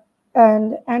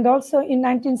 and also in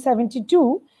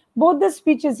 1972, both the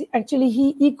speeches actually he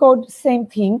echoed same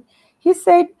thing. He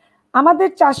said, আমাদের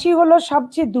চাষি হলো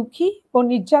সবচেয়ে দুঃখী ও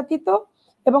নির্যাতিত,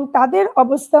 এবং তাদের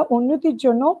অবস্থা উন্নতির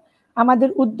জন্য আমাদের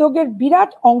উদ্যোগের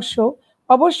বিরাট অংশ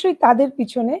অবশ্যই তাদের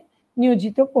পিছনে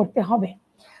নিয়োজিত করতে হবে.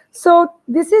 So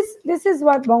this is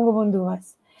what Bangabandhu was,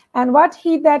 and what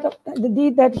he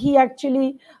did that he actually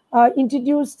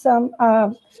introduced some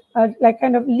like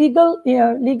kind of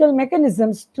legal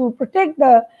mechanisms to protect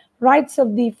the rights of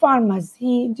the farmers.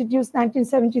 He introduced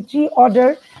 1973 order,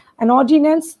 an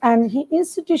ordinance, and he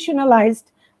institutionalized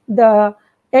the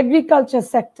agriculture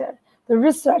sector, the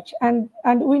research,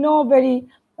 and we know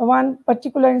one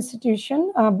particular institution,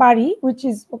 Bari, which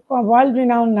is world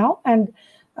renowned now, and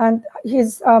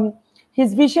his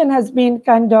vision has been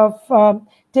kind of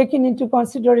taken into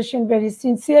consideration very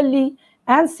sincerely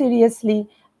and seriously.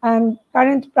 And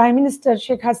current Prime Minister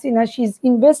Sheikh Hasina, she's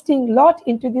investing a lot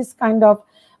into this kind of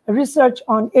research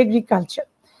on agriculture.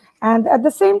 And at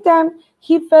the same time,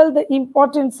 he felt the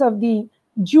importance of the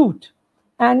jute.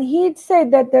 And he said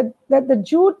that the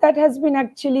jute that has been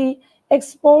actually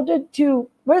exported to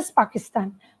West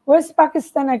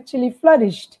Pakistan actually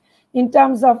flourished in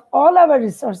terms of all our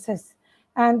resources.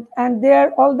 And there,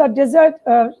 all the desert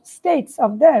states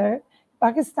of there,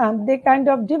 Pakistan, they kind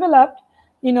of developed,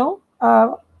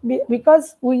 because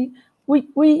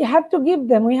we had to give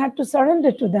them, we had to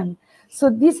surrender to them. So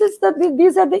these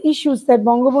are the issues that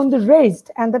Bangabandhu raised,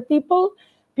 and the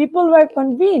people were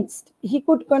convinced. He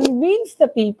could convince the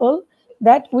people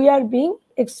that we are being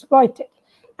exploited.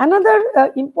 Another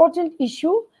important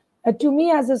issue to me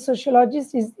as a sociologist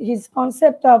is his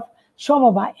concept of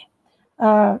shomobai,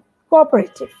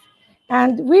 cooperative,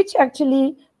 and which actually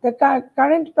the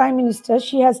current Prime Minister,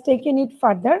 she has taken it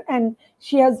further, and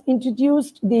she has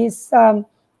introduced this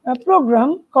program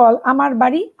called Amar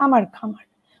Bari, Amar Khamar,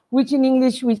 which in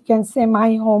English we can say my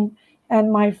home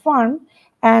and my farm.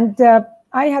 And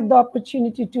I had the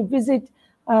opportunity to visit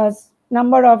a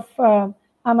number of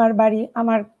Amar Bari,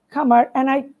 Amar Khamar, and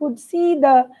I could see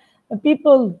the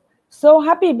people so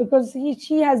happy because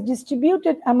she has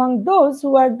distributed among those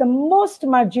who are the most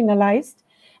marginalized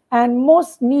and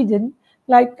most needed,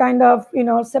 like kind of,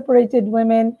 separated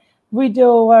women,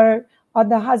 widower, or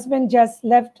the husband just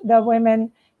left the women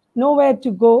nowhere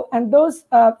to go, and those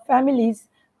families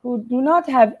who do not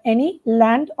have any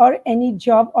land or any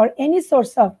job or any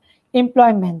source of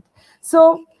employment.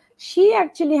 So she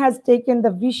actually has taken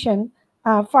the vision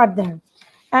further.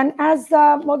 And as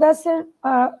Modasser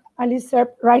Ali sir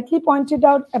rightly pointed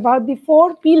out about the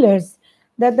 4 pillars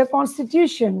that the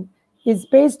Constitution is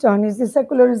based on, is the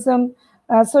secularism,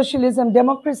 socialism,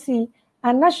 democracy,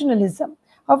 and nationalism.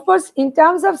 Of course, in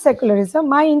terms of secularism,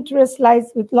 my interest lies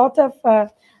with a lot of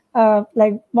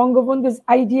like Bangabandhu's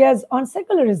ideas on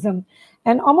secularism.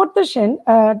 And Amartya Sen,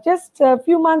 just a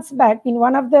few months back in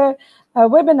one of the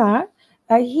webinar,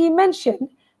 he mentioned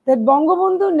that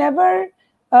Bangabandhu never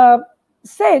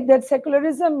said that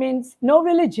secularism means no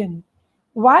religion.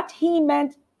 What he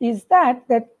meant is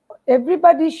that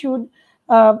everybody should,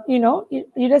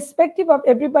 irrespective of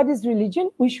everybody's religion,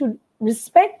 we should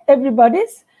respect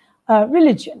everybody's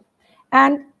religion.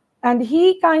 And he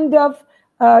kind of,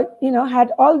 had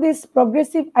all these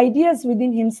progressive ideas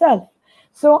within himself.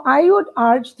 So I would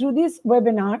urge through this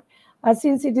webinar,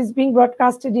 since it is being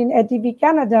broadcasted in ATV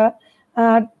Canada,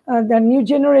 the new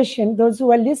generation, those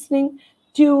who are listening,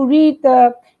 to read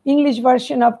the English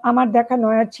version of Amar Dekha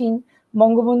Noya Chin,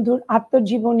 Bangabandhur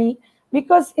Atmajiboni,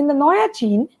 because in the Noya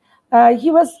Chin, he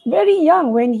was very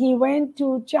young when he went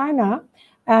to China,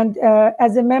 and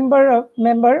as a member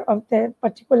of the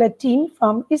particular team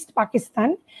from East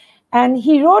Pakistan. And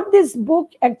he wrote this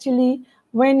book actually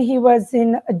when he was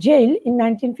in jail in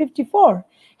 1954.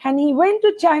 And he went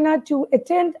to China to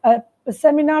attend a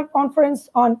seminar conference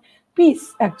on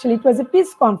peace. Actually, it was a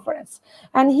peace conference.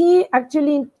 And he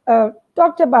actually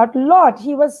talked about a lot.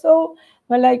 He was so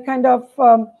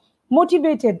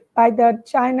motivated by the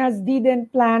China's then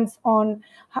plans on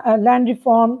land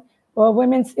reform,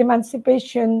 women's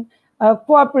emancipation,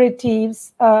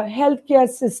 cooperatives, healthcare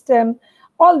system,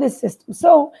 all this system.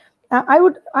 So I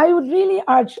would really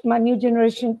urge my new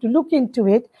generation to look into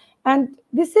it. And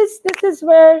this is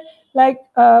where,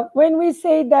 when we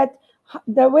say that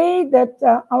the way that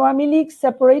Awami League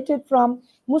separated from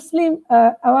Muslim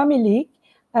Awami League,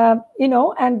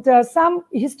 and some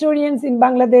historians in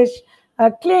Bangladesh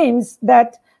claims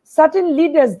that certain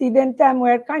leaders then time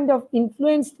were kind of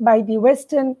influenced by the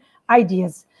Western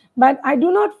ideas. But I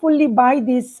do not fully buy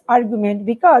this argument,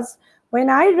 because when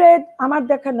I read Amar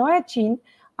Dekha Noya Chin,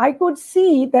 I could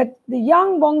see that the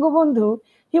young Bangabandhu,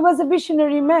 he was a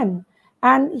visionary man,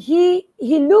 and he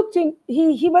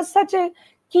was such a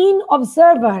keen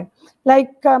observer.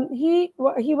 He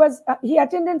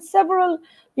attended several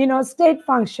state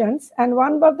functions, and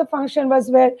one of the function was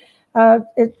where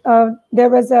there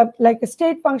was a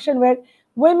state function where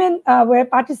women were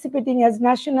participating as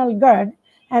National Guard,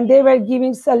 and they were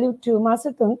giving salute to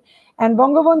Masatung, and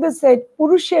Bangabandhu said,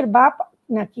 "Purusher bap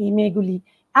naki meguli,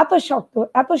 eto shokto,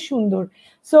 eto sundor."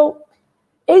 So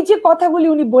এই যে কথাগুলি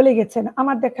উনি বলে গেছেন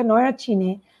আমার দেখা নয়া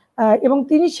চীনে, এবং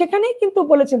তিনি সেখানেই কিন্তু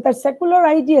বলেছেন তার সেকুলার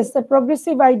আইডিয়াস, তার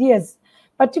progressive ideas,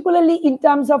 particularly in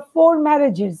terms of 4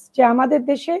 marriages, যে আমাদের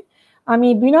দেশে আমি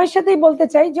বিনয়ের সাথেই বলতে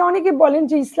চাই যে অনেকে বলেন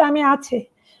যে ইসলামে আছে,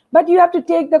 but you have to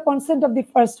take the consent of the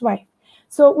first wife.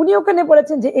 So উনি ওখানে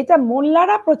বলেছেন যে এটা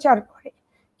মোল্লারা প্রচার করে,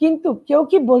 কিন্তু কেউ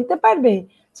কি বলতে পারবে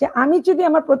যে আমি যদি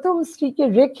আমার প্রথম স্ত্রীকে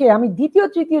রেখে আমি দ্বিতীয়,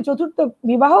 তৃতীয়, চতুর্থ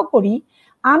বিবাহ করি,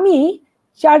 আমি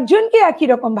 4 জনকে একই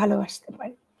রকম ভালোবাসতে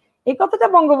পারি? এই কথাটা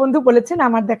বঙ্গবন্ধু বলেছেন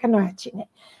আমার দেখা নয়া চীনে।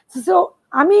 So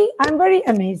I am very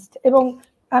amazed, এবং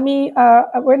আমি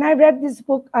when I read this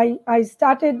book, I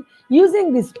started using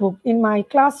this book in my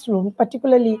classroom,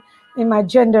 particularly in my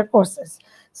gender courses.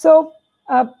 So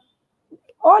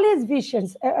all his visions,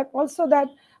 also that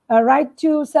right to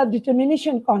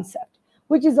self-determination concept,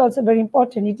 which is also very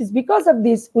important. It is because of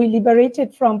this we liberated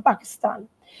from Pakistan.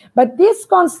 But this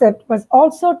concept was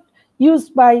also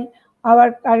used by our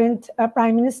current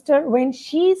Prime Minister when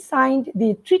she signed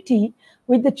the treaty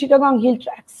with the Chittagong Hill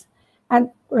Tracts. And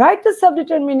right to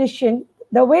self-determination,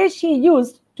 the way she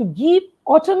used to give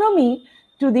autonomy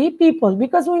to the people,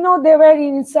 because we know they were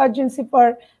in insurgency for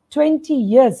 20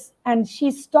 years and she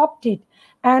stopped it.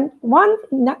 And one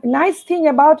nice thing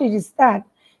about it is that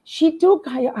she took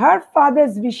her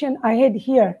father's vision ahead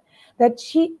here, that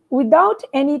she, without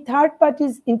any third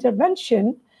party's intervention,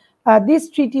 this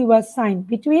treaty was signed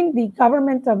between the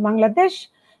government of Bangladesh,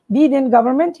 the then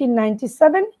government in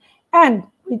 97, and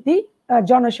with the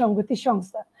Janashanghati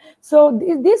Sangstha. So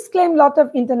this claimed a lot of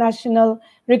international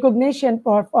recognition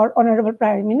for Honourable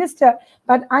Prime Minister,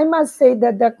 but I must say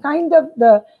that the kind of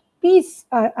the peace,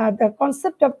 the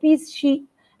concept of peace she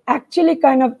actually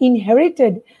kind of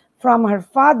inherited from her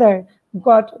father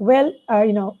got well,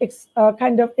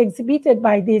 kind of exhibited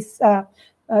by this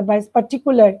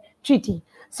particular treaty.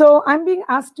 So I'm being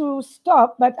asked to stop,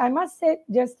 but I must say,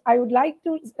 I would like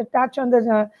to touch on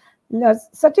the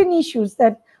certain issues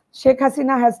that Sheikh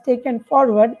Hasina has taken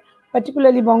forward,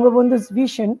 particularly Bangabandhu's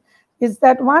vision, is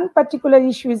that one particular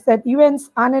issue is that UN's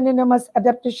unanimous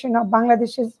adaptation of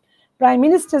Bangladesh's Prime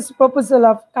Minister's proposal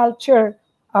of culture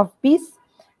of peace.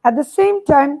 At the same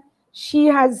time, she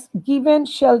has given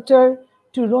shelter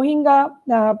to Rohingya,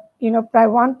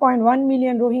 1.1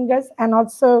 million Rohingyas, and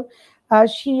also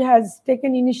she has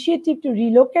taken initiative to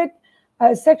relocate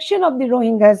a section of the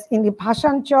Rohingyas in the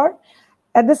Bhasanchar.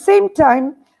 At the same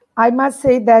time, I must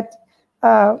say that,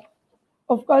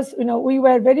 of course, we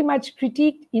were very much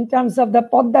critiqued in terms of the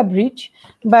Podda Bridge,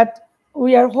 but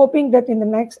we are hoping that in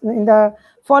the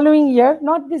following year,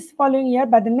 not this following year,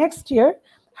 but the next year,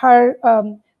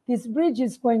 this bridge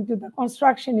is the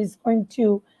construction is going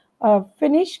to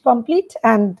complete,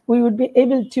 and we would be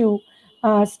able to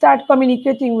start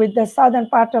communicating with the southern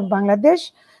part of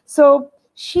Bangladesh. So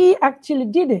she actually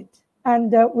did it,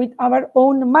 and with our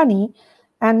own money.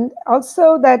 And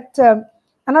also that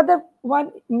another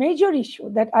one major issue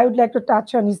that I would like to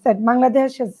touch on is that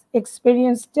Bangladesh has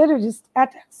experienced terrorist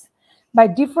attacks by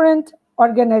different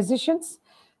organizations,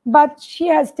 but she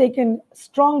has taken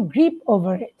strong grip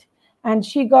over it, and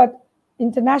she got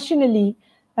internationally,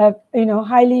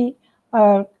 highly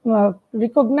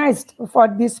recognized for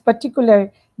this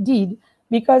particular deed,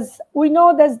 because we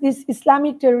know that these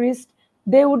Islamic terrorists,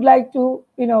 they would like to,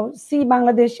 see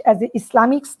Bangladesh as an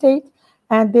Islamic state,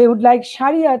 and they would like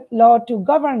Sharia law to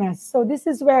govern us. So this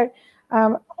is where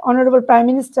Honorable Prime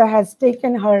Minister has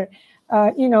taken her,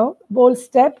 bold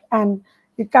step, and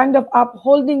kind of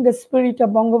upholding the spirit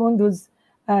of Bangabandhu's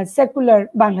secular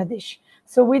Bangladesh.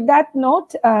 So with that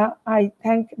note, I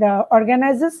thank the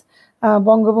organizers,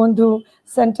 Bangabandhu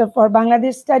Center for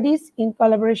Bangladesh Studies, in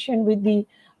collaboration with the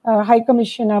High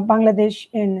Commission of Bangladesh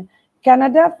in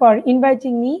Canada, for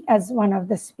inviting me as one of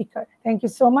the speakers. Thank you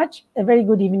so much. A very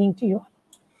good evening to you.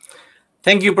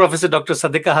 Thank you, Professor Dr.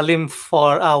 Sadeka Halim,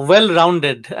 for a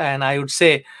well-rounded and I would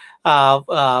say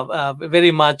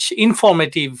very much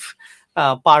informative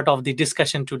part of the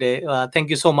discussion today. Thank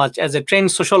you so much. As a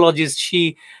trained sociologist,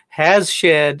 she has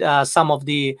shared some of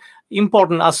the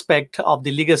important aspect of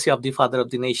the legacy of the father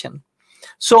of the nation.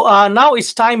 So now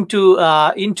it's time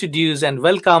to introduce and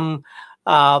welcome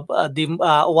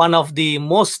one of the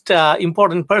most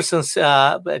important persons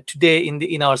today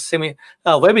in our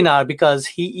webinar, because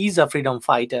he is a freedom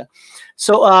fighter.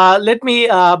 So let me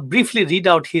briefly read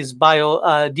out his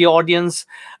bio. Dear audience,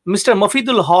 Mr.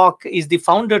 Mofidul Hoque is the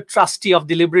founder trustee of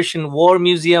the Liberation War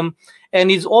Museum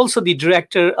and is also the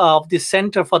director of the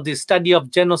Center for the Study of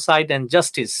Genocide and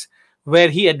Justice, where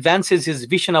he advances his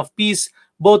vision of peace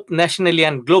both nationally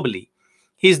and globally.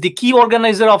 He is the key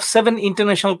organizer of 7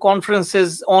 international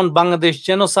conferences on Bangladesh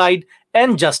genocide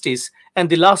and justice, and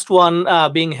the last one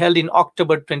being held in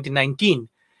October 2019.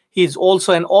 He is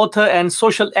also an author and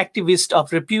social activist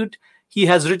of repute. He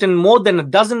has written more than a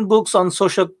dozen books on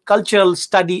social cultural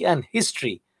study and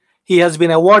history. He has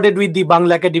been awarded with the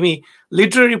Bangla Academy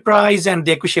Literary Prize and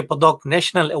the Ekushe Padak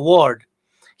National Award.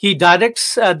 He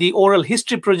directs the oral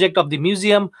history project of the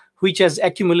museum, which has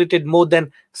accumulated more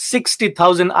than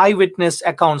 60,000 eyewitness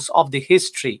accounts of the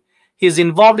history. He is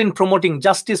involved in promoting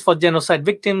justice for genocide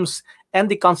victims and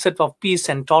the concept of peace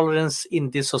and tolerance in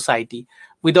this society.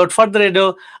 Without further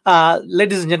ado,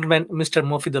 ladies and gentlemen, Mr.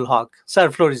 Mofidul Hoque.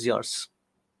 Sir, floor is yours.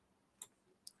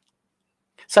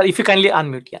 Sir, if you kindly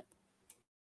unmute, yeah.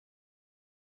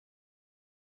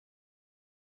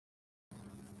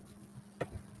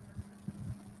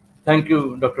 Thank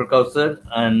you, Dr. Kausar,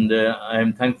 and I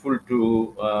am thankful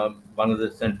to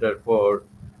Bangladesh Center for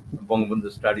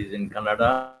Bangabandhu Studies in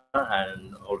Canada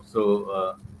and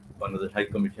also Bangladesh High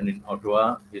Commission in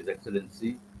Ottawa. His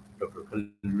Excellency, Dr.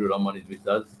 Khalilur Rahman is with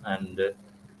us, and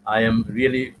I am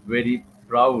really very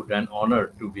proud and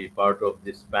honored to be part of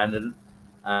this panel.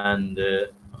 And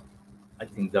I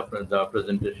think the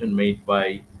presentation made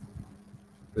by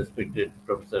respected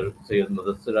Professor Syed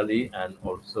Modasser and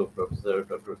also Professor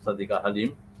Dr. Sadeka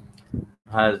Halim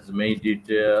has made it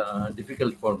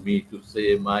difficult for me to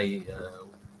say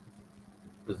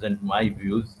present my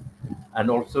views,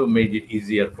 and also made it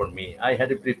easier for me. I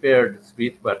had a prepared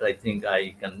speech, but I think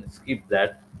I can skip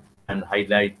that and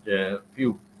highlight a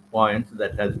few points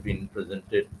that has been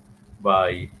presented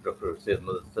by Dr. Syed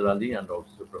Modasser and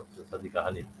also Professor Sadeka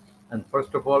Halim. And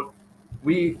first of all,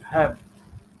 we have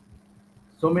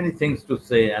so many things to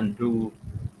say, and to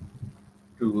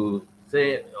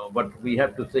say what we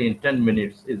have to say in 10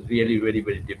 minutes is really very,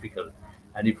 very difficult.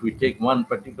 And if we take one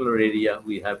particular area,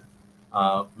 we have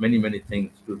many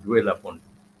things to dwell upon.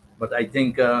 But I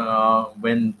think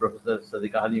when Professor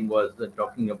Sadeka Halim was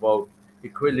talking about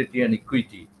equality and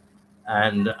equity,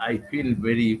 and I feel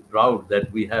very proud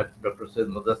that we have Dr. Syed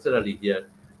Modasser here.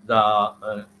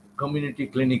 The community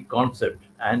clinic concept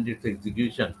and its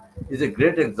execution is a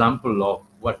great example of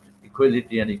what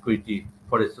equality and equity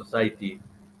for a society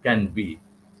can be.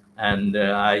 And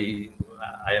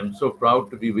I am so proud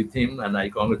to be with him, and I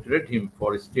congratulate him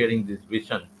for steering this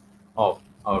vision of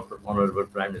our Honourable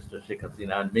Prime Minister Sheikh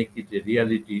Hasina and make it a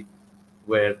reality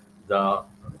where the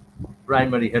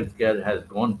primary healthcare has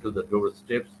gone to the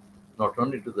doorsteps, not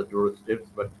only to the doorsteps,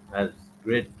 but as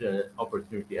great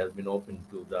opportunity has been opened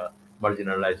to the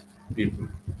marginalized people.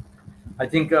 I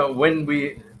think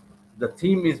the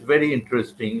theme is very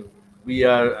interesting. We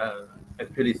are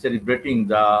actually celebrating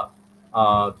the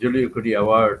Joliot-Curie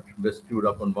Award bestowed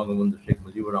upon Bangabandhu Sheikh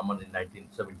Mujibur Rahman in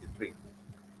 1973.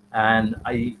 And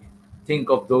I think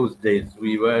of those days.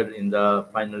 We were in the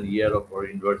final year of our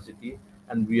university,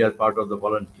 and we are part of the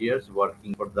volunteers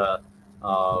working for the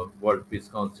World Peace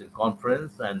Council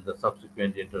conference and the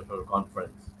subsequent international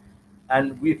conference.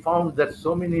 And we found that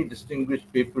so many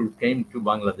distinguished people came to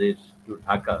Bangladesh, to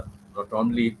Dhaka, not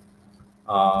only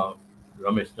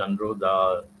Ramesh Chandra,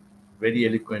 the very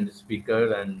eloquent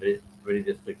speaker and a very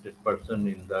respected person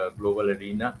in the global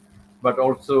arena, but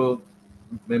also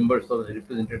members of the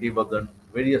representative of the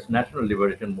various national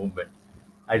liberation movement.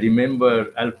 I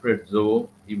remember Alfred Zoe.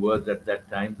 He was at that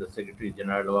time the Secretary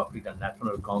General of African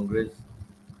National Congress.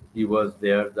 He was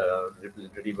there, the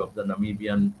representative of the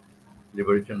Namibian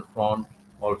Liberation Front.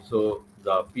 Also,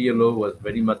 the PLO was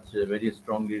very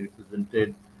strongly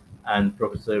represented, and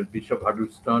Professor Bishop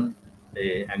Huddleston,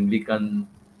 a Anglican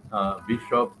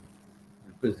bishop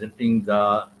representing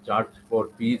the Church for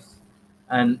Peace.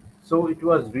 And so it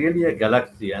was really a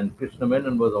galaxy, and Krishna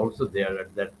Menon was also there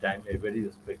at that time, a very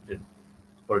respected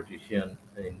politician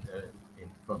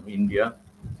from India.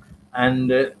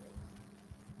 And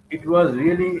it was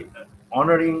really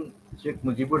honoring Sheikh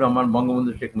Mujibur Rahman,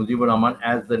 Bangabandhu Sheikh Mujibur Rahman,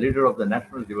 as the leader of the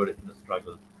national liberation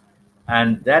struggle.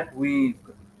 And that we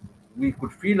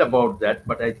could feel about that,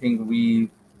 but I think we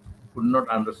could not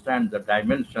understand the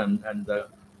dimension and the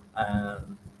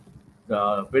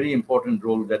very important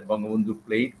role that Bangabandhu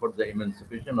played for the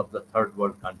emancipation of the third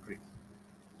world countries.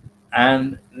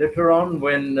 And later on,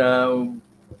 when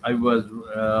I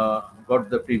got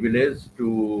the privilege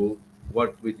to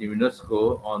work with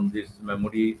UNESCO on this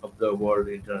memory of the World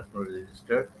International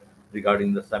Register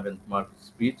regarding the 7th March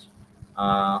speech,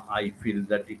 I feel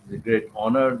that it's a great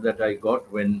honor that I got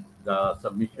when the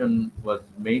submission was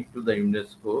made to the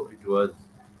UNESCO. It was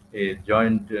a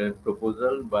joint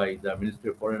proposal by the Ministry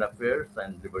of Foreign Affairs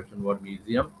and Liberation War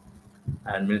Museum.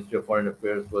 And Ministry of Foreign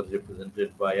Affairs was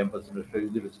represented by Ambassador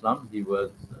Shahidul Islam. He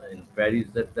was in Paris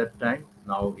at that time.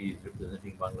 Now he is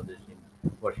representing Bangladesh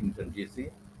in Washington, D.C.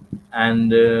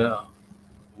 And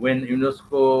when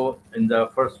UNESCO, in the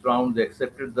first round, they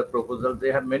accepted the proposal,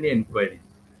 they had many inquiries.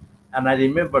 And I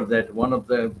remember that one of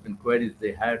the inquiries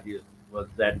they had was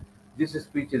that this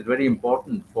speech is very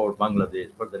important for Bangladesh,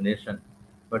 for the nation,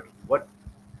 but what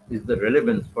is the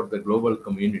relevance for the global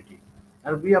community?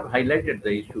 And we have highlighted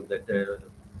the issue that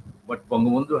what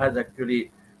Bangabandhu has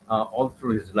actually, all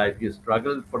through his life, he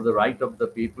struggled for the right of the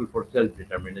people for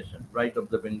self-determination, right of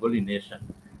the Bengali nation.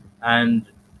 And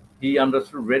he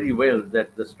understood very well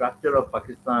that the structure of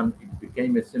Pakistan, it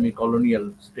became a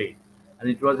semi-colonial state. And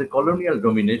it was a colonial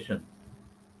domination,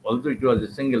 although it was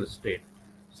a single state.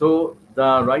 So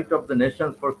the right of the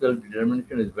nation for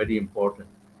self-determination is very important.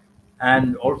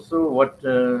 And also what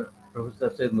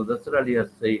Professor Syed Modasser Ali has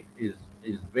said is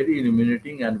very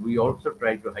illuminating, and we also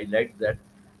try to highlight that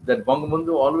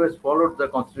Bangabandhu always followed the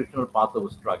constitutional path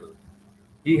of struggle.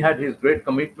 He had his great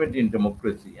commitment in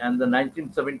democracy, and the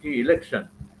 1970 election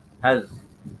has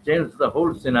changed the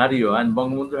whole scenario, and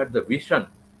Bangabandhu had the vision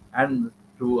and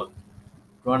to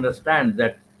understand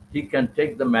that he can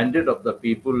take the mandate of the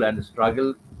people and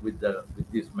struggle with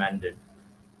this mandate.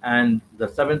 And the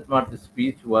 7th March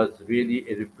speech was really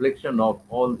a reflection of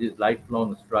all this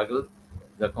lifelong struggle,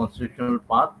 the constitutional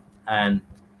path, and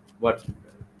what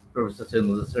Professor Syed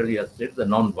Modasser Ali has said, the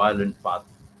non-violent path.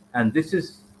 And this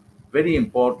is very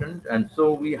important. And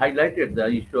so we highlighted the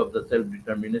issue of the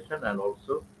self-determination and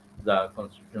also the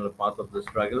constitutional path of the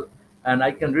struggle. And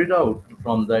I can read out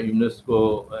from the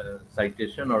UNESCO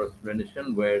citation or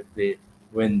explanation where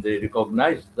when they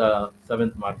recognized the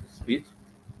 7th March speech,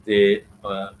 they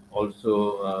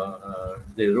also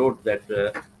they wrote that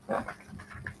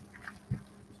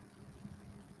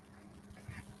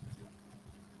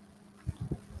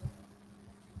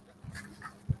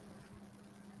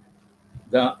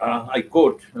I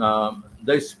quote,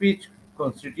 the speech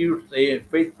constitutes a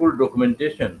faithful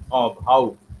documentation of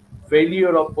how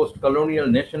failure of post-colonial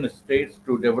nation states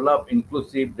to develop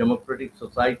inclusive democratic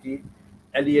society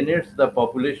alienates the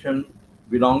population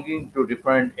belonging to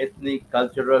different ethnic,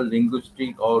 cultural,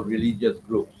 linguistic, or religious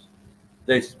groups.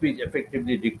 The speech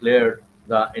effectively declared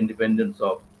the independence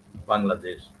of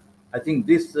Bangladesh. I think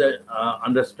this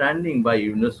understanding by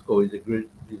UNESCO is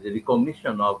a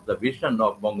recognition of the vision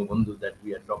of Bangabandhu that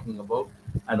we are talking about,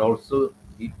 and also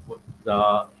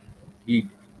he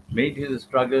made his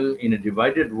struggle in a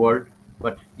divided world,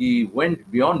 but he went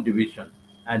beyond division,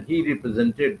 and he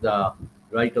represented the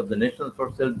right of the nation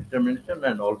for self-determination,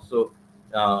 and also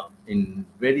in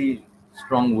very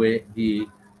strong way he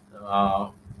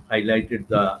highlighted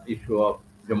the issue of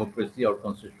democracy or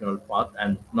constitutional path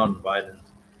and non-violence.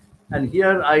 And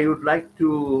here I would like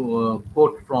to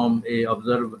quote from a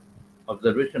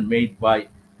observation made by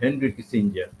Henry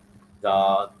Kissinger,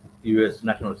 the US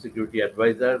National Security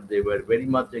Advisor. They were very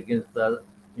much against the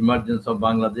emergence of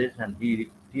Bangladesh, and he,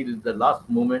 till the last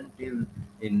moment,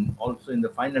 also in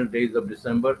the final days of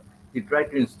December, he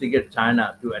tried to instigate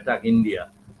China to attack India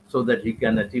so that he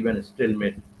can achieve a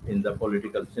stalemate in the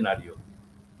political scenario.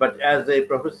 But as a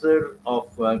professor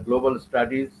of global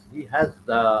studies, he has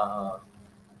the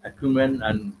acumen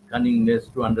and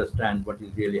cunningness to understand what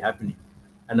is really happening.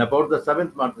 And about the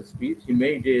 7th March speech, he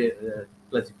made a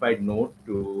classified note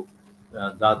to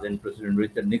the then President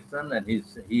Richard Nixon, and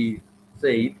he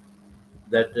said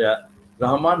that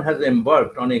Rahman has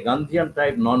embarked on a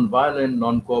Gandhian-type non-violent,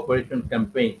 non-cooperation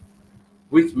campaign,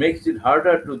 which makes it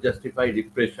harder to justify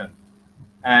repression.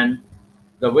 And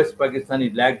the West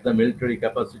Pakistani lacked the military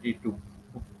capacity to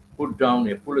put down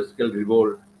a full-scale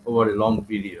revolt over a long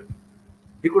period.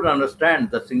 He could understand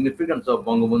the significance of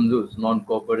Bangabandhu's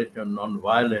non-cooperation,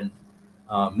 non-violent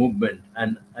movement.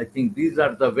 And I think these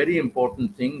are the very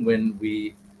important thing when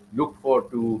we look for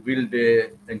to build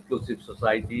an inclusive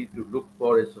society, to look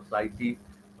for a society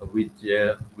which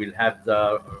will have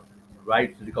the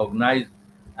rights recognized.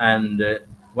 And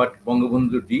what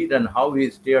Bangabandhu did and how he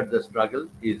steered the struggle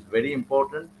is very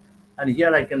important. And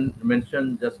here I can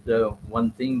mention just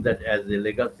one thing, that as a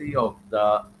legacy of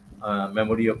the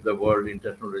Memory of the World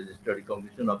International Register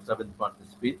recognition of 7th March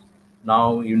speech,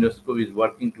 now UNESCO is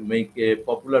working to make a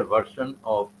popular version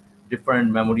of different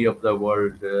Memory of the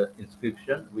World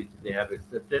inscription, which they have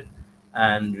accepted.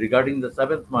 And regarding the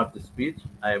 7th March speech,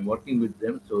 I am working with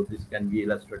them, so this can be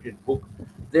illustrated book.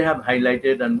 They have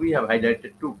highlighted, and we have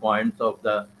highlighted 2 points of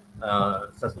the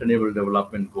Sustainable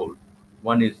Development Goal.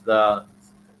 One is the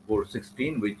Goal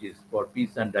 16, which is for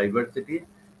peace and diversity.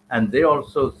 And they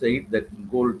also say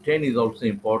that Goal 10 is also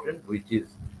important, which is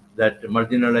that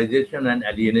marginalization and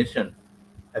alienation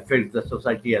affect the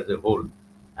society as a whole.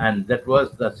 And that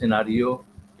was the scenario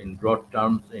in broad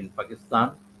terms in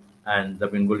Pakistan, and the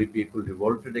Bengali people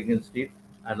revolted against it.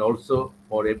 And also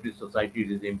for every society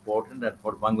it is important. And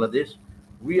for Bangladesh,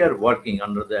 we are working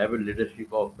under the able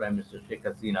leadership of Prime Minister Sheikh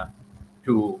Hasina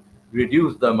to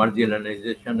reduce the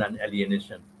marginalization and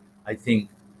alienation. I think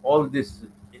all this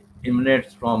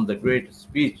emanates from the great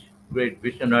speech, great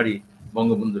visionary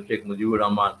Bangabandhu Sheikh Mujibur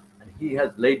Rahman, and he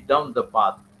has laid down the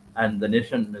path, and the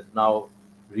nation has now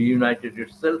reunited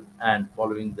itself and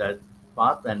following that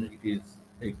path. And it is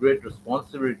a great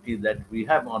responsibility that we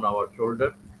have on our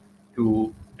shoulder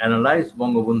to analyze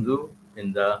Bangabandhu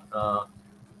in the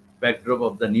backdrop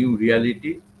of the new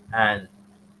reality and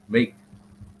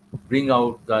bring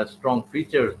out the strong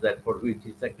features that for which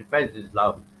he sacrificed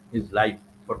his life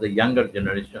for the younger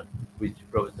generation, which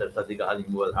Professor Sadeka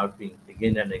Halim was harping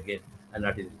again and again. And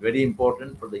that is very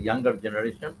important for the younger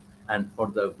generation and for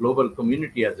the global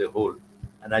community as a whole.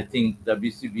 And I think the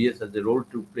BCBS has a role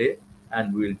to play,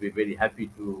 and we will be very happy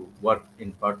to work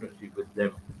in partnership with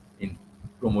them in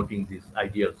promoting these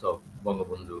ideals of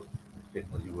Bangabandhu Sheikh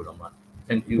Mujibur Rahman.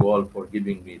 Thank you all for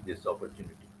giving me this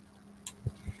opportunity.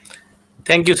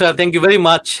 Thank you, sir. Thank you very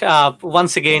much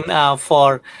once again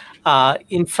for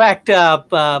in fact,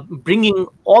 bringing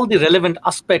all the relevant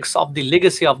aspects of the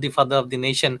legacy of the father of the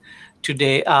nation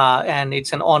today. And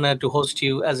it's an honor to host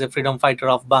you as a freedom fighter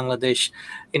of Bangladesh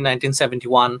in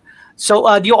 1971.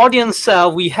 So, dear audience,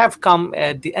 we have come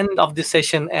at the end of this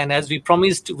session, and as we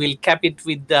promised, we'll cap it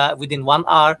within 1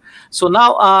 hour. So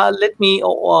now, let me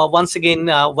once again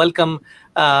welcome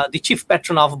the Chief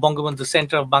Patron of Bangabandhu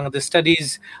Center of Bangladesh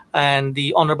Studies and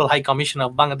the Honourable High Commissioner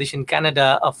of Bangladesh in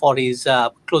Canada for his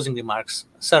closing remarks.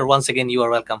 Sir, once again, you are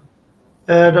welcome.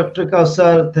 Dr.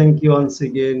 Kausar, thank you once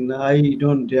again. I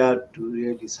don't dare to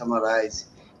really summarize,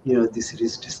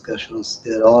 these discussions.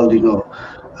 They're all,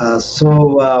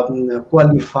 so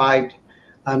qualified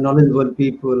and knowledgeable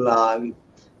people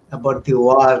about the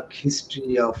work,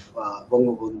 history of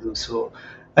Bangabandhu. So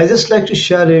I just like to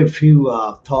share a few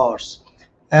thoughts.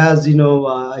 As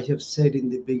I have said in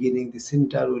the beginning, the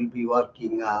center will be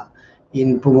working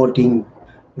in promoting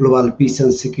global peace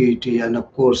and security, and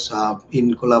of course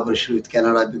in collaboration with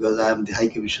Canada, because I am the High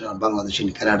Commissioner of Bangladesh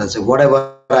in Canada. So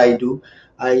whatever I do,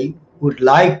 I would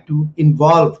like to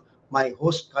involve my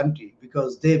host country,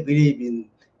 because they believe in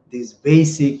these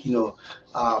basic,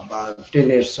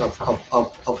 tenets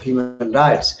of human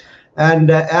rights.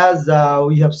 And as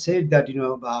we have said that,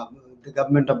 the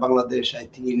government of Bangladesh, I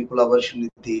think in collaboration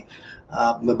with the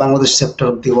Bangladesh chapter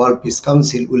of the World Peace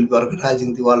Council, will be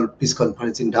organizing the World Peace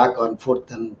Conference in Dhaka on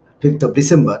 4th and 5th of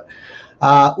December.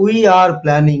 We are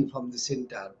planning from the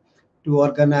center to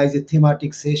organize a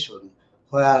thematic session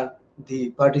where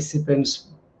the participants,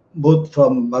 both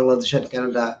from Bangladesh and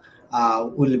Canada,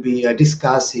 will be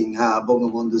discussing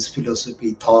Bangabandhu's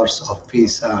philosophy, thoughts of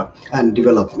peace and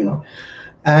development.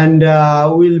 And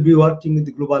we'll be working with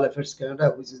the Global Affairs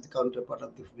Canada, which is the counterpart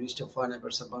of the Ministry of Foreign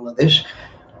Affairs of Bangladesh.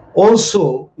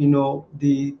 Also,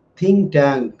 the think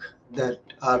tank that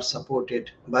are supported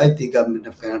by the government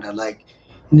of Canada, like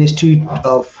Institute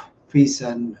of Peace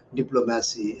and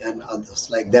Diplomacy and others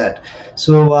like that.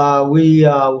 So we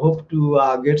hope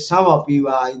to get some of you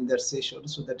in that session.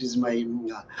 So that is my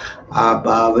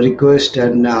request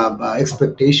and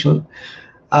expectation.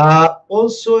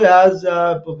 Also, as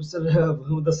Professor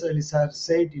Modasser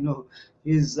said,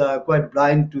 he's quite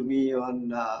blind to me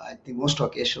on, I think, most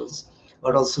occasions,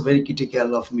 but also very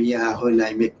critical of me when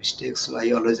I make mistakes. So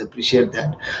I always appreciate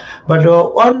that. But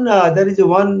there is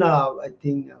one, I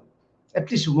think, at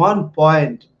least one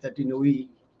point that we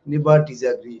never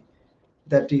disagree.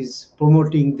 That is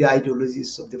promoting the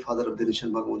ideologies of the father of the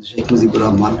nation, Bangabandhu,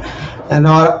 Rahman, and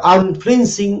our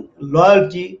unflinching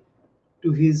loyalty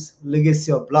to his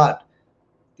legacy of blood,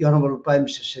 the Honourable Prime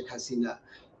Minister Sheikh Hasina.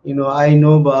 I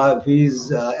know he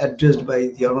is addressed by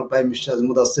the Honourable Prime Minister as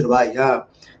Modasser Bhai,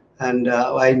 and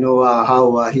I know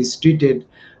how he's treated.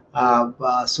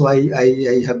 So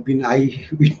I have been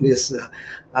eyewitness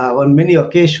on many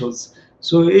occasions.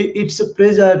 So it's a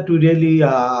pleasure to really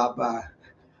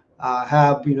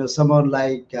have someone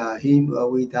like him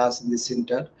with us in the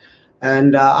center.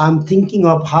 And I'm thinking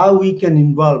of how we can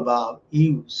involve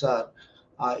you, sir,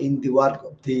 in the work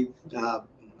of the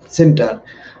center.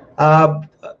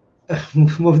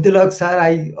 Mofidul, sir,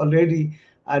 I already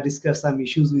discussed some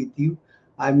issues with you.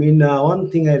 I mean, one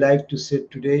thing I like to say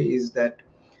today is that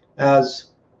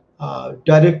as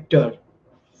director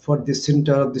for the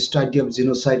Center of the Study of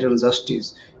Genocide and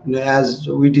Justice, as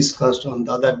we discussed on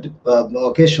the other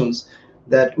occasions,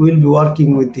 that we'll be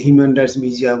working with the Human Rights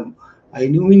Museum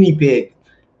in Winnipeg,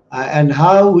 and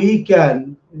how we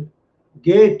can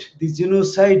get the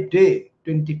Genocide Day,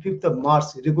 25th of March,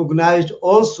 recognized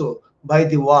also by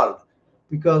the world,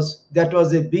 because that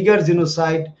was a bigger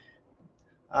genocide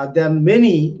than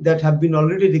many that have been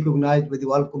already recognized by the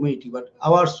world community, but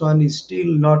our one is still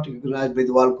not recognized by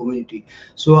the world community.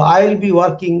 So I'll be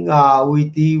working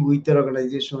with you, with your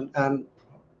organization, and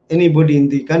anybody in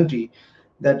the country,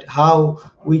 that how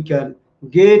we can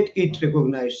get it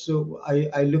recognized. So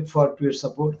I look forward to your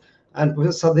support. And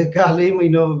Professor Sadeka,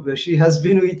 Halim, she has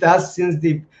been with us since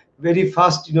the very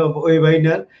first,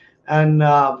 webinar, and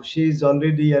she is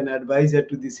already an advisor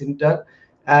to the center.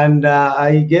 And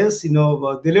I guess,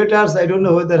 the letters, I don't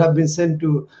know whether have been sent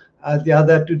to the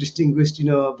other two distinguished,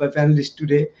 panelists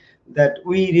today, that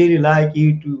we really like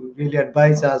you to really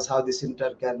advise us how the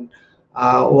center can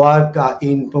work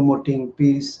in promoting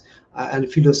peace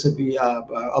and philosophy of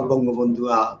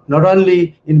Bangabandhu, not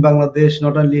only in Bangladesh,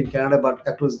 not only in Canada, but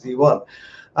across the world.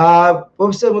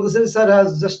 Professor Modasser sir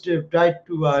has just tried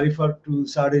to refer to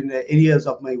certain areas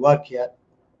of my work here.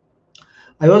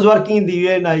 I was working in the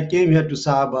UN. I came here to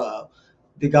serve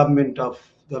the government of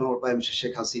the Honourable Prime Minister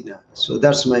Sheikh Hasina. So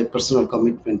that's my personal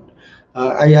commitment.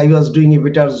 I was doing a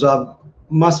better job,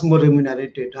 much more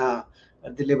remunerated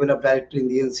at the level of director in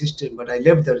the UN system, but I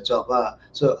left that job.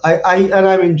 So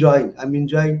I'm enjoying.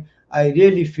 I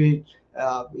really feel,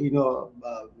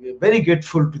 very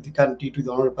grateful to the country, to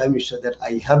the Honourable Prime Minister, that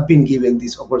I have been given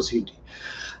this opportunity.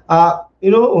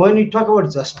 When we talk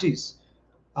about justice,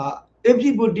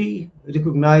 everybody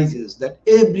recognizes that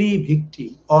every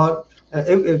victim or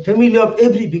a family of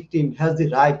every victim has the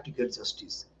right to get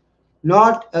justice.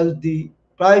 Not as the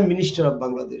Prime Minister of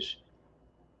Bangladesh,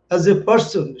 as a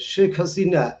person, Sheikh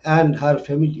Hasina and her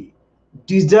family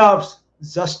deserves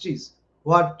justice.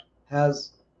 What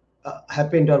has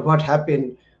happened, or what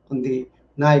happened on the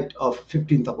night of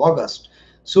 15th of August.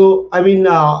 So, I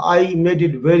made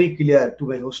it very clear to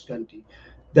my host country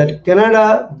that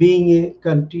Canada, being a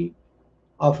country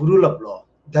of rule of law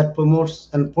that promotes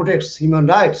and protects human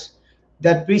rights,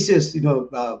 that preaches,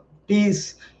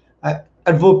 peace,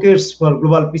 advocates for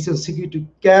global peace and security,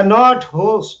 cannot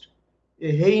host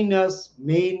a heinous,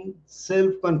 main,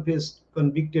 self-confessed,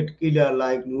 convicted killer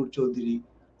like Noor Chaudhary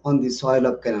on the soil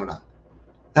of Canada.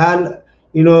 And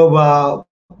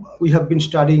we have been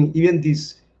studying even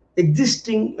this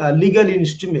existing legal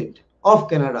instrument of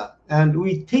Canada, and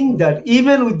we think that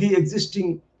even with the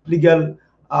existing legal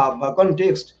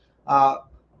context,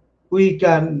 we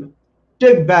can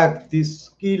take back this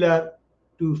killer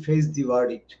to face the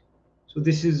verdict. So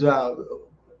this is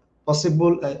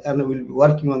possible, and we'll be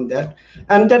working on that,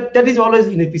 and that is always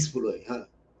in a peaceful way.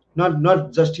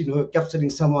 Not just capturing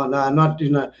someone, not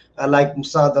like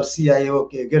Mossad or CIA.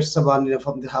 Okay, get someone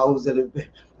from the house and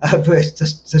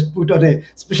just put on a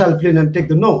special plane and take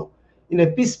them. No, in a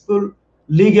peaceful,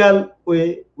 legal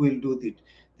way, we'll do it.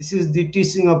 This is the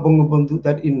teaching of Bangabandhu,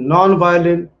 that in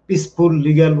non-violent, peaceful,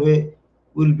 legal way,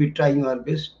 we'll be trying our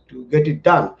best to get it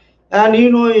done. And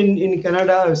in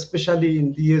Canada, especially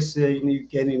in the USA, in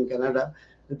UK, and in Canada,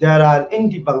 there are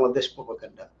anti-Bangladesh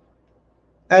propaganda.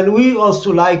 And we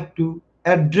also like to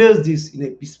address this in a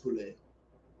peaceful way,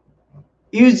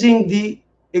 using the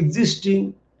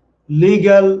existing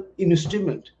legal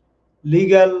instrument,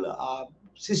 legal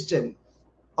system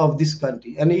of this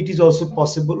country. And it is also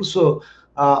possible. So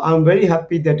I'm very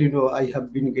happy that I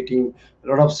have been getting a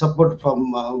lot of support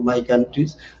from my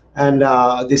countries. And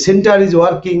the center is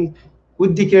working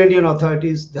with the Canadian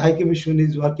authorities. The High Commission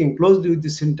is working closely with the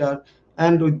center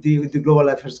and with the Global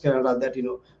Affairs Canada, that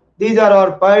these are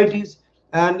our priorities,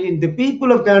 and the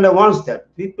people of Canada wants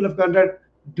that. People of Canada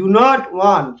do not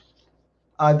want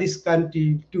this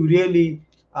country to really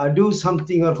do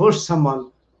something or host someone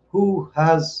who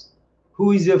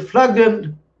is a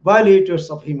flagrant violators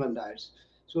of human rights.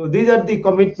 So these are the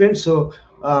commitments. So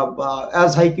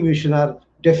as High Commissioner,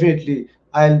 definitely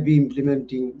I'll be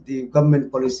implementing the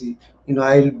government policy.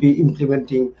 I'll be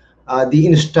implementing the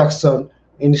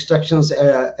instructions,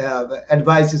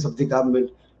 advices of the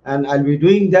government, and I'll be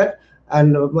doing that.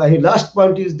 And my last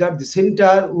point is that the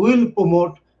center will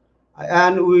promote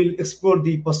and will explore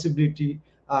the possibility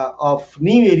of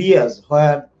new areas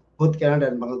where both Canada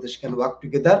and Bangladesh can work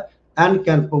together and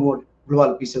can promote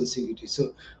global peace and security.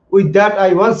 So with that,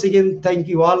 I once again thank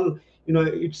you all.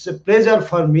 It's a pleasure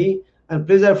for me and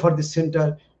pleasure for the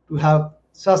center to have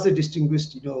such a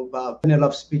distinguished panel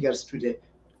of speakers today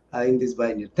in this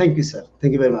biennial. Thank you, sir.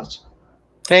 Thank you very much.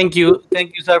 Thank you,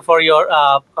 sir, for your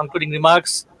concluding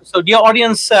remarks. So, dear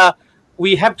audience,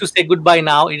 we have to say goodbye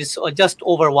now. It is just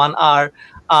over 1 hour.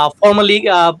 Formally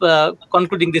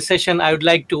concluding this session, I would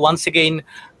like to once again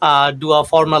do a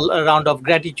formal round of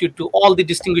gratitude to all the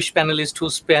distinguished panelists who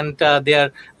spent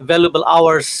their valuable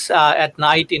hours at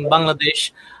night in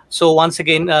Bangladesh. So once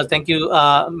again, thank you,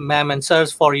 ma'am and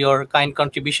sirs, for your kind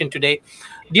contribution today.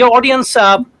 Dear audience,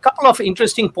 a couple of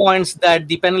interesting points that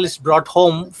the panelists brought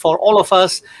home for all of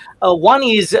us. One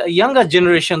is younger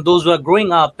generation, those who are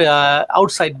growing up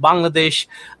outside Bangladesh,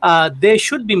 they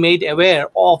should be made aware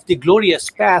of the glorious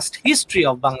past history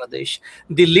of Bangladesh,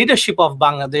 the leadership of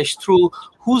Bangladesh, through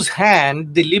whose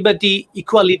hand the liberty,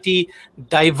 equality,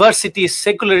 diversity,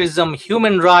 secularism,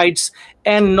 human rights,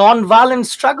 and non-violent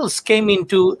struggles came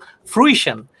into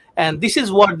fruition. And this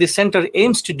is what the center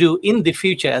aims to do in the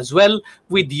future as well,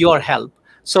 with your help.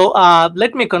 So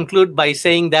let me conclude by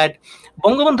saying that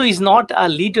Bangabandhu is not a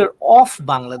leader of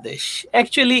Bangladesh.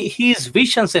 Actually, his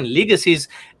visions and legacies,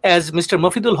 as Mr.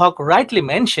 Mofidul Hoque rightly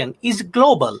mentioned, is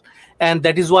global. And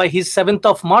that is why his 7th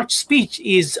of March speech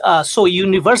is so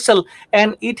universal,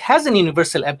 and it has an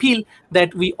universal appeal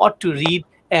that we ought to read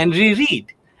and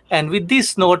reread. And with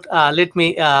this note, let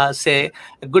me say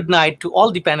good night to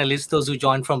all the panelists, those who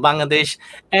joined from Bangladesh.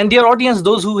 And dear audience,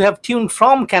 those who have tuned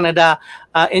from Canada,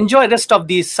 enjoy the rest of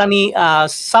the sunny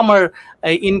summer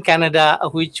in Canada,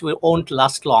 which won't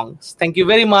last long. Thank you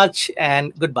very much,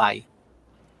 and goodbye.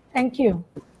 Thank you.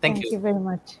 Thank you very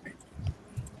much.